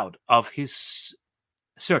 proud of his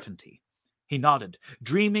certainty. He nodded,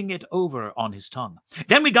 dreaming it over on his tongue.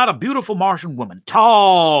 Then we got a beautiful Martian woman,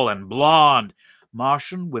 tall and blonde.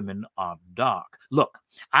 Martian women are dark. Look,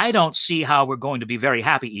 I don't see how we're going to be very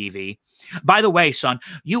happy, Evie. By the way, son,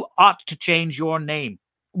 you ought to change your name.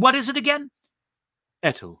 What is it again?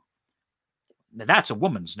 Ethel. That's a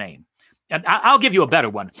woman's name. And I'll give you a better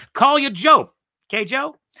one. Call you Joe. Okay,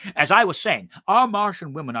 Joe? As I was saying, our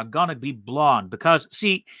Martian women are going to be blonde because,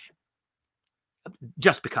 see,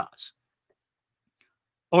 just because.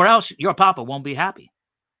 Or else your papa won't be happy.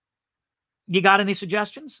 You got any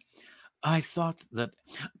suggestions? I thought that...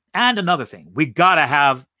 And another thing we got to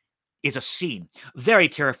have is a scene, very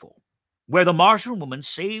tearful, where the Martian woman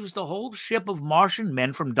saves the whole ship of Martian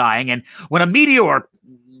men from dying, and when a meteor or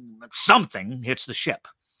something hits the ship,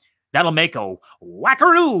 that'll make a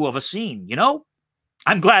wackaroo of a scene, you know?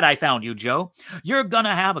 I'm glad I found you, Joe. You're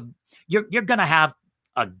gonna have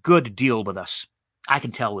a good deal with us. I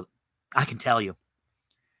can tell you.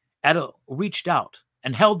 Ethel reached out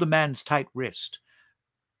and held the man's tight wrist.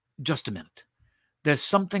 Just a minute. There's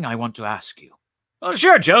something I want to ask you. Oh,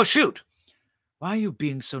 sure, Joe, shoot. Why are you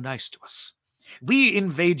being so nice to us? We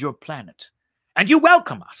invade your planet, and you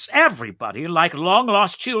welcome us, everybody, like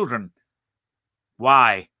long-lost children.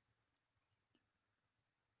 Why?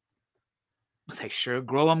 They sure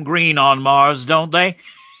grow 'em green on Mars, don't they?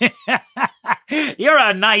 You're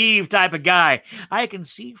a naive type of guy. I can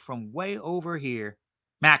see from way over here.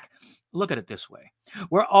 Mac, look at it this way.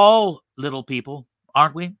 We're all little people,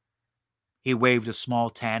 aren't we? He waved a small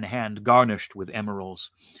tan hand garnished with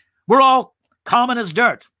emeralds. We're all common as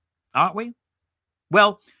dirt, aren't we?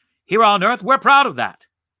 Well, here on Earth, we're proud of that.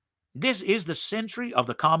 This is the century of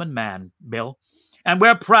the common man, Bill, and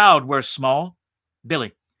we're proud we're small.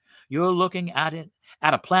 Billy, you're looking at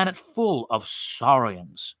a planet full of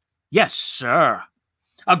saurians. Yes, sir.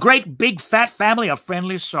 A great big fat family of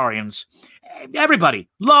friendly saurians. Everybody,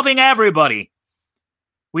 loving everybody.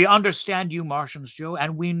 We understand you Martians, Joe,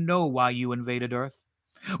 and we know why you invaded Earth.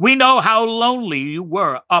 We know how lonely you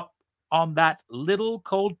were up on that little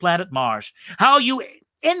cold planet Mars, how you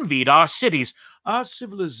envied our cities. Our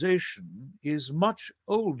civilization is much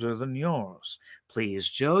older than yours. Please,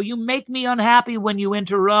 Joe, you make me unhappy when you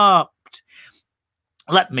interrupt.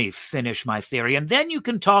 Let me finish my theory, and then you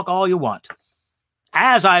can talk all you want.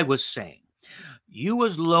 As I was saying, you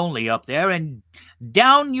was lonely up there, and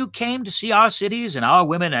down you came to see our cities and our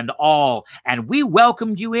women and all, and we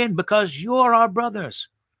welcomed you in because you're our brothers.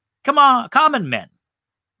 Come on, common men,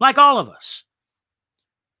 like all of us.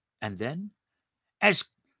 And then, as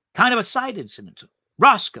kind of a side incident,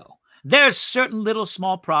 Roscoe, there's certain little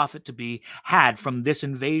small profit to be had from this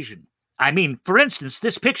invasion. I mean, for instance,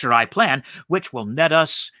 this picture I plan, which will net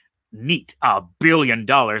us neat $1 billion,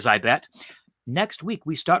 I bet. Next week,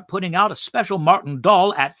 we start putting out a special Martin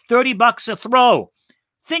doll at $30 a throw.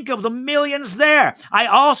 Think of the millions there. I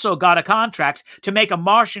also got a contract to make a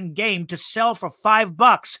Martian game to sell for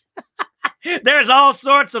 $5. There's all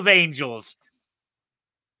sorts of angels.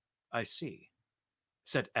 I see,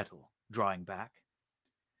 said Ethel, drawing back.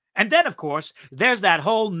 And then, of course, there's that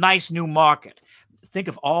whole nice new market. Think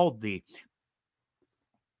of all the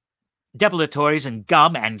depilatories and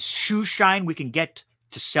gum and shoe shine we can get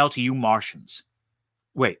to sell to you Martians.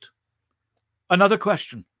 Wait. Another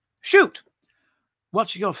question. Shoot.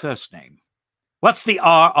 What's your first name? What's the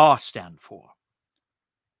RR stand for?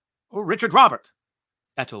 Oh, Richard Robert.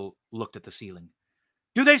 Ethel looked at the ceiling.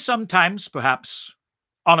 Do they sometimes, perhaps,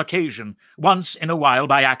 on occasion, once in a while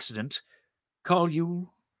by accident, call you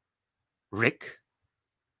Rick?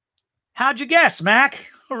 How'd you guess,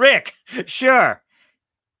 Mac? Rick, sure.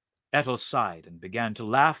 Ethel sighed and began to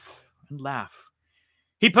laugh and laugh.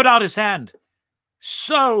 He put out his hand.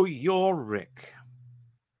 So you're Rick.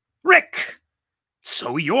 Rick!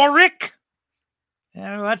 So you're Rick?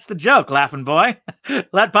 What's the joke, laughing boy?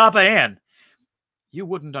 Let Papa in. You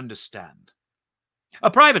wouldn't understand.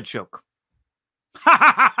 A private joke.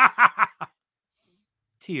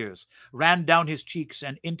 Tears ran down his cheeks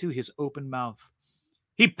and into his open mouth.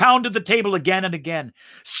 He pounded the table again and again.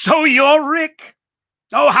 So you're Rick?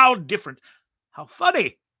 Oh, how different. How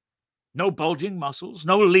funny. No bulging muscles,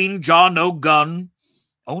 no lean jaw, no gun.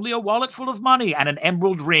 Only a wallet full of money and an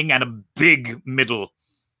emerald ring and a big middle.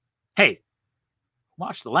 Hey,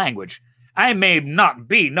 watch the language. I may not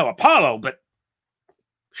be no Apollo, but...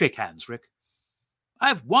 Shake hands, Rick.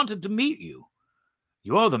 I've wanted to meet you.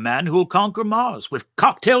 You're the man who'll conquer Mars with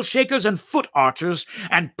cocktail shakers and foot archers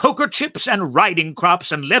and poker chips and riding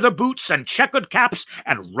crops and leather boots and checkered caps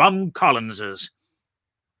and rum Collinses.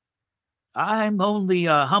 I'm only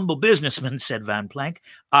a humble businessman, said Van Planck,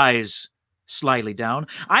 eyes slyly down.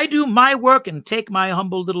 I do my work and take my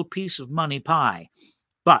humble little piece of money pie.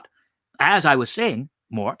 But, as I was saying,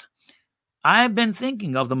 Mort, I've been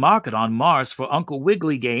thinking of the market on Mars for Uncle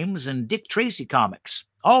Wiggily games and Dick Tracy comics.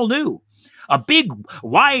 All new. A big,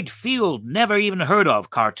 wide field, never even heard of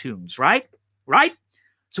cartoons, right? Right?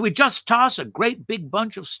 So we just toss a great big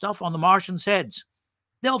bunch of stuff on the Martians' heads.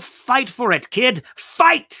 They'll fight for it, kid.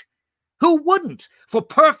 Fight! Who wouldn't? For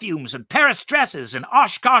perfumes and Paris dresses and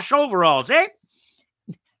Oshkosh overalls, eh?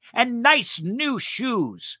 And nice new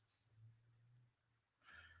shoes.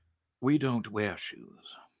 We don't wear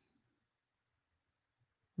shoes.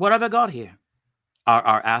 What have I got here?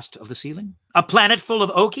 R.R. asked of the ceiling. A planet full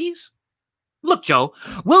of Okies? Look, Joe,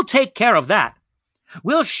 we'll take care of that.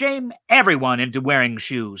 We'll shame everyone into wearing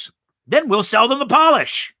shoes. Then we'll sell them the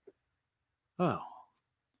polish. Oh.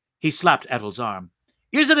 He slapped Ethel's arm.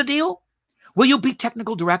 Is it a deal? Will you be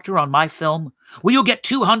technical director on my film? Will you get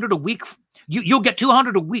 $200 a week? You'll get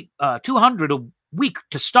 $200 a week. $200 a week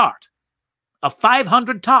to start. A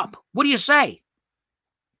 $500 top. What do you say?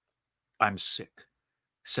 I'm sick,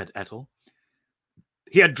 said Ethel.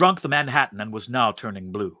 He had drunk the Manhattan and was now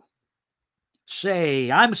turning blue.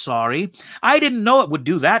 Say, I'm sorry. I didn't know it would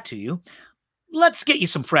do that to you. Let's get you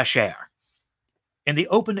some fresh air. In the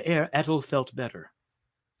open air, Ethel felt better.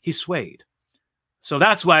 He swayed. So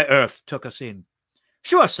that's why Earth took us in.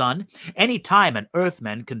 Sure, son. Any time an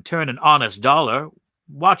Earthman can turn an honest dollar,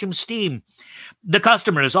 watch him steam. The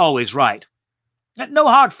customer is always right. No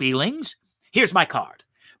hard feelings. Here's my card.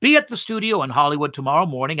 Be at the studio in Hollywood tomorrow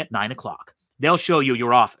morning at 9 o'clock. They'll show you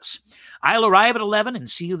your office. I'll arrive at 11 and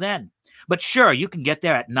see you then. But sure, you can get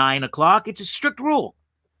there at 9 o'clock. It's a strict rule.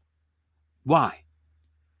 Why?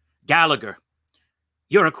 Gallagher,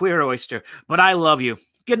 you're a queer oyster, but I love you.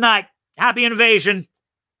 Good night. Happy invasion.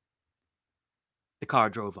 The car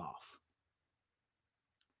drove off.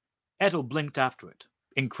 Ethel blinked after it,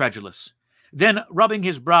 incredulous. Then, rubbing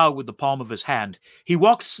his brow with the palm of his hand, he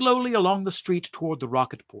walked slowly along the street toward the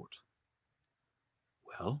rocket port.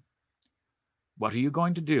 Well, what are you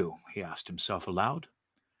going to do? He asked himself aloud.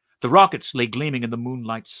 The rockets lay gleaming in the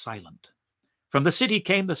moonlight, silent. From the city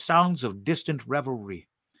came the sounds of distant revelry.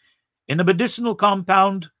 In the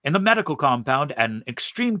medical compound, an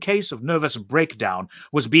extreme case of nervous breakdown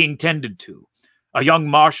was being tended to. A young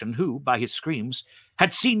Martian who, by his screams,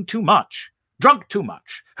 had seen too much, drunk too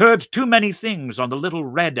much, heard too many things on the little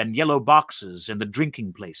red and yellow boxes in the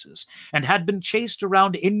drinking places, and had been chased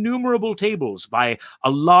around innumerable tables by a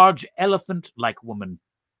large elephant-like woman.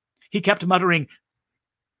 He kept muttering,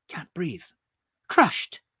 "Can't breathe.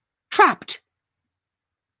 Crushed. Trapped."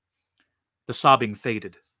 The sobbing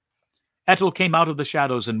faded. Ethel came out of the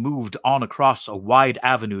shadows and moved on across a wide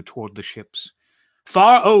avenue toward the ships.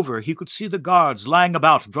 Far over, he could see the guards lying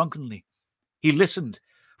about drunkenly. He listened.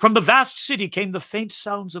 From the vast city came the faint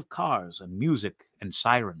sounds of cars and music and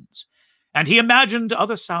sirens. And he imagined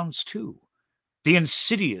other sounds too. The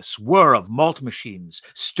insidious whir of malt machines,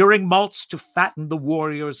 stirring malts to fatten the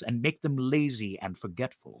warriors and make them lazy and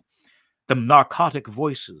forgetful. The narcotic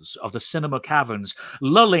voices of the cinema caverns,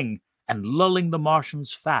 lulling and lulling the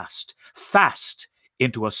Martians fast, fast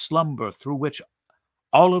into a slumber through which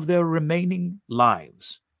all of their remaining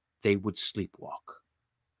lives they would sleepwalk.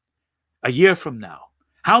 A year from now,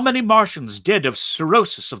 how many Martians dead of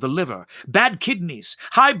cirrhosis of the liver, bad kidneys,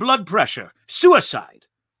 high blood pressure, suicide?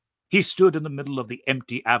 He stood in the middle of the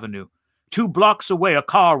empty avenue. 2 blocks away, a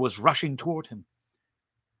car was rushing toward him.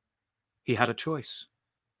 He had a choice.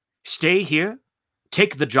 Stay here,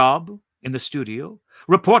 take the job in the studio,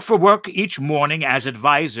 report for work each morning as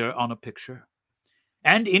advisor on a picture,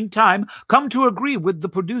 and in time come to agree with the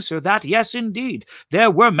producer that, yes, indeed,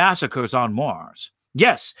 there were massacres on Mars.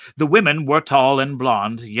 Yes, the women were tall and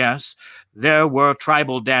blonde. Yes, there were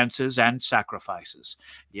tribal dances and sacrifices.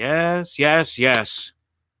 Yes, yes, yes.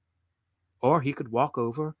 Or he could walk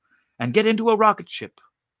over and get into a rocket ship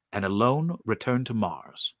and alone return to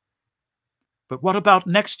Mars. But what about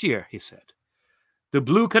next year, he said. The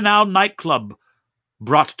Blue Canal nightclub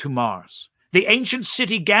brought to Mars. The ancient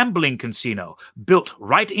city gambling casino built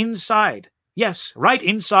right inside. Yes, right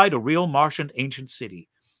inside a real Martian ancient city.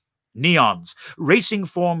 Neons, racing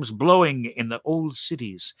forms blowing in the old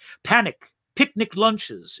cities. Picnic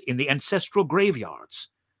lunches in the ancestral graveyards.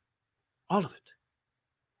 All of it.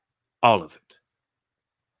 All of it.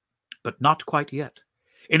 But not quite yet.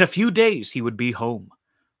 In a few days he would be home.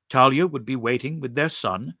 Talia would be waiting with their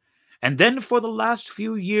son, and then for the last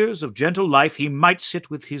few years of gentle life he might sit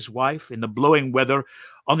with his wife in the blowing weather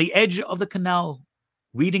on the edge of the canal,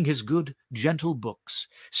 reading his good, gentle books,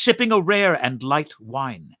 sipping a rare and light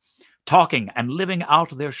wine, talking and living out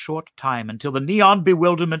their short time until the neon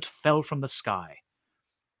bewilderment fell from the sky.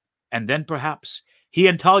 And then perhaps he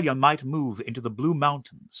and Talia might move into the Blue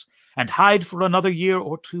Mountains and hide for another year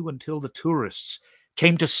or two until the tourists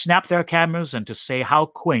came to snap their cameras and to say how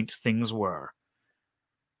quaint things were.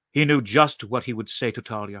 He knew just what he would say to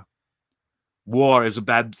Talia. War is a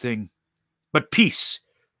bad thing, but peace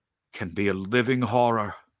can be a living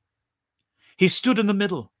horror. He stood in the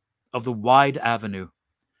middle of the wide avenue.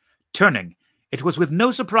 Turning, it was with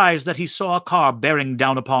no surprise that he saw a car bearing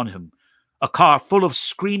down upon him, a car full of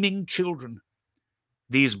screaming children.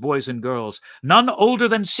 These boys and girls, none older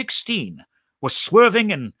than 16, were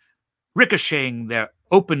swerving and ricocheting their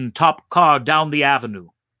open-top car down the avenue.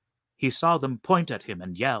 He saw them point at him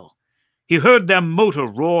and yell. He heard their motor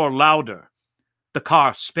roar louder. The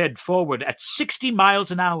car sped forward at 60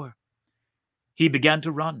 miles an hour. He began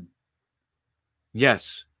to run.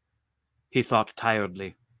 Yes, he thought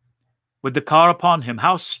tiredly. With the car upon him,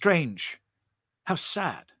 how strange, how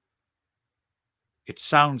sad. It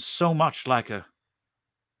sounds so much like a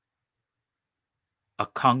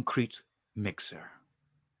concrete mixer.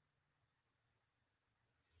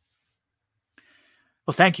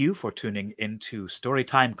 Well, thank you for tuning into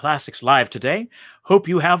Storytime Classics Live today. Hope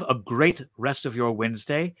you have a great rest of your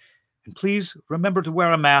Wednesday. And please remember to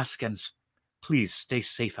wear a mask and please stay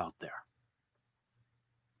safe out there.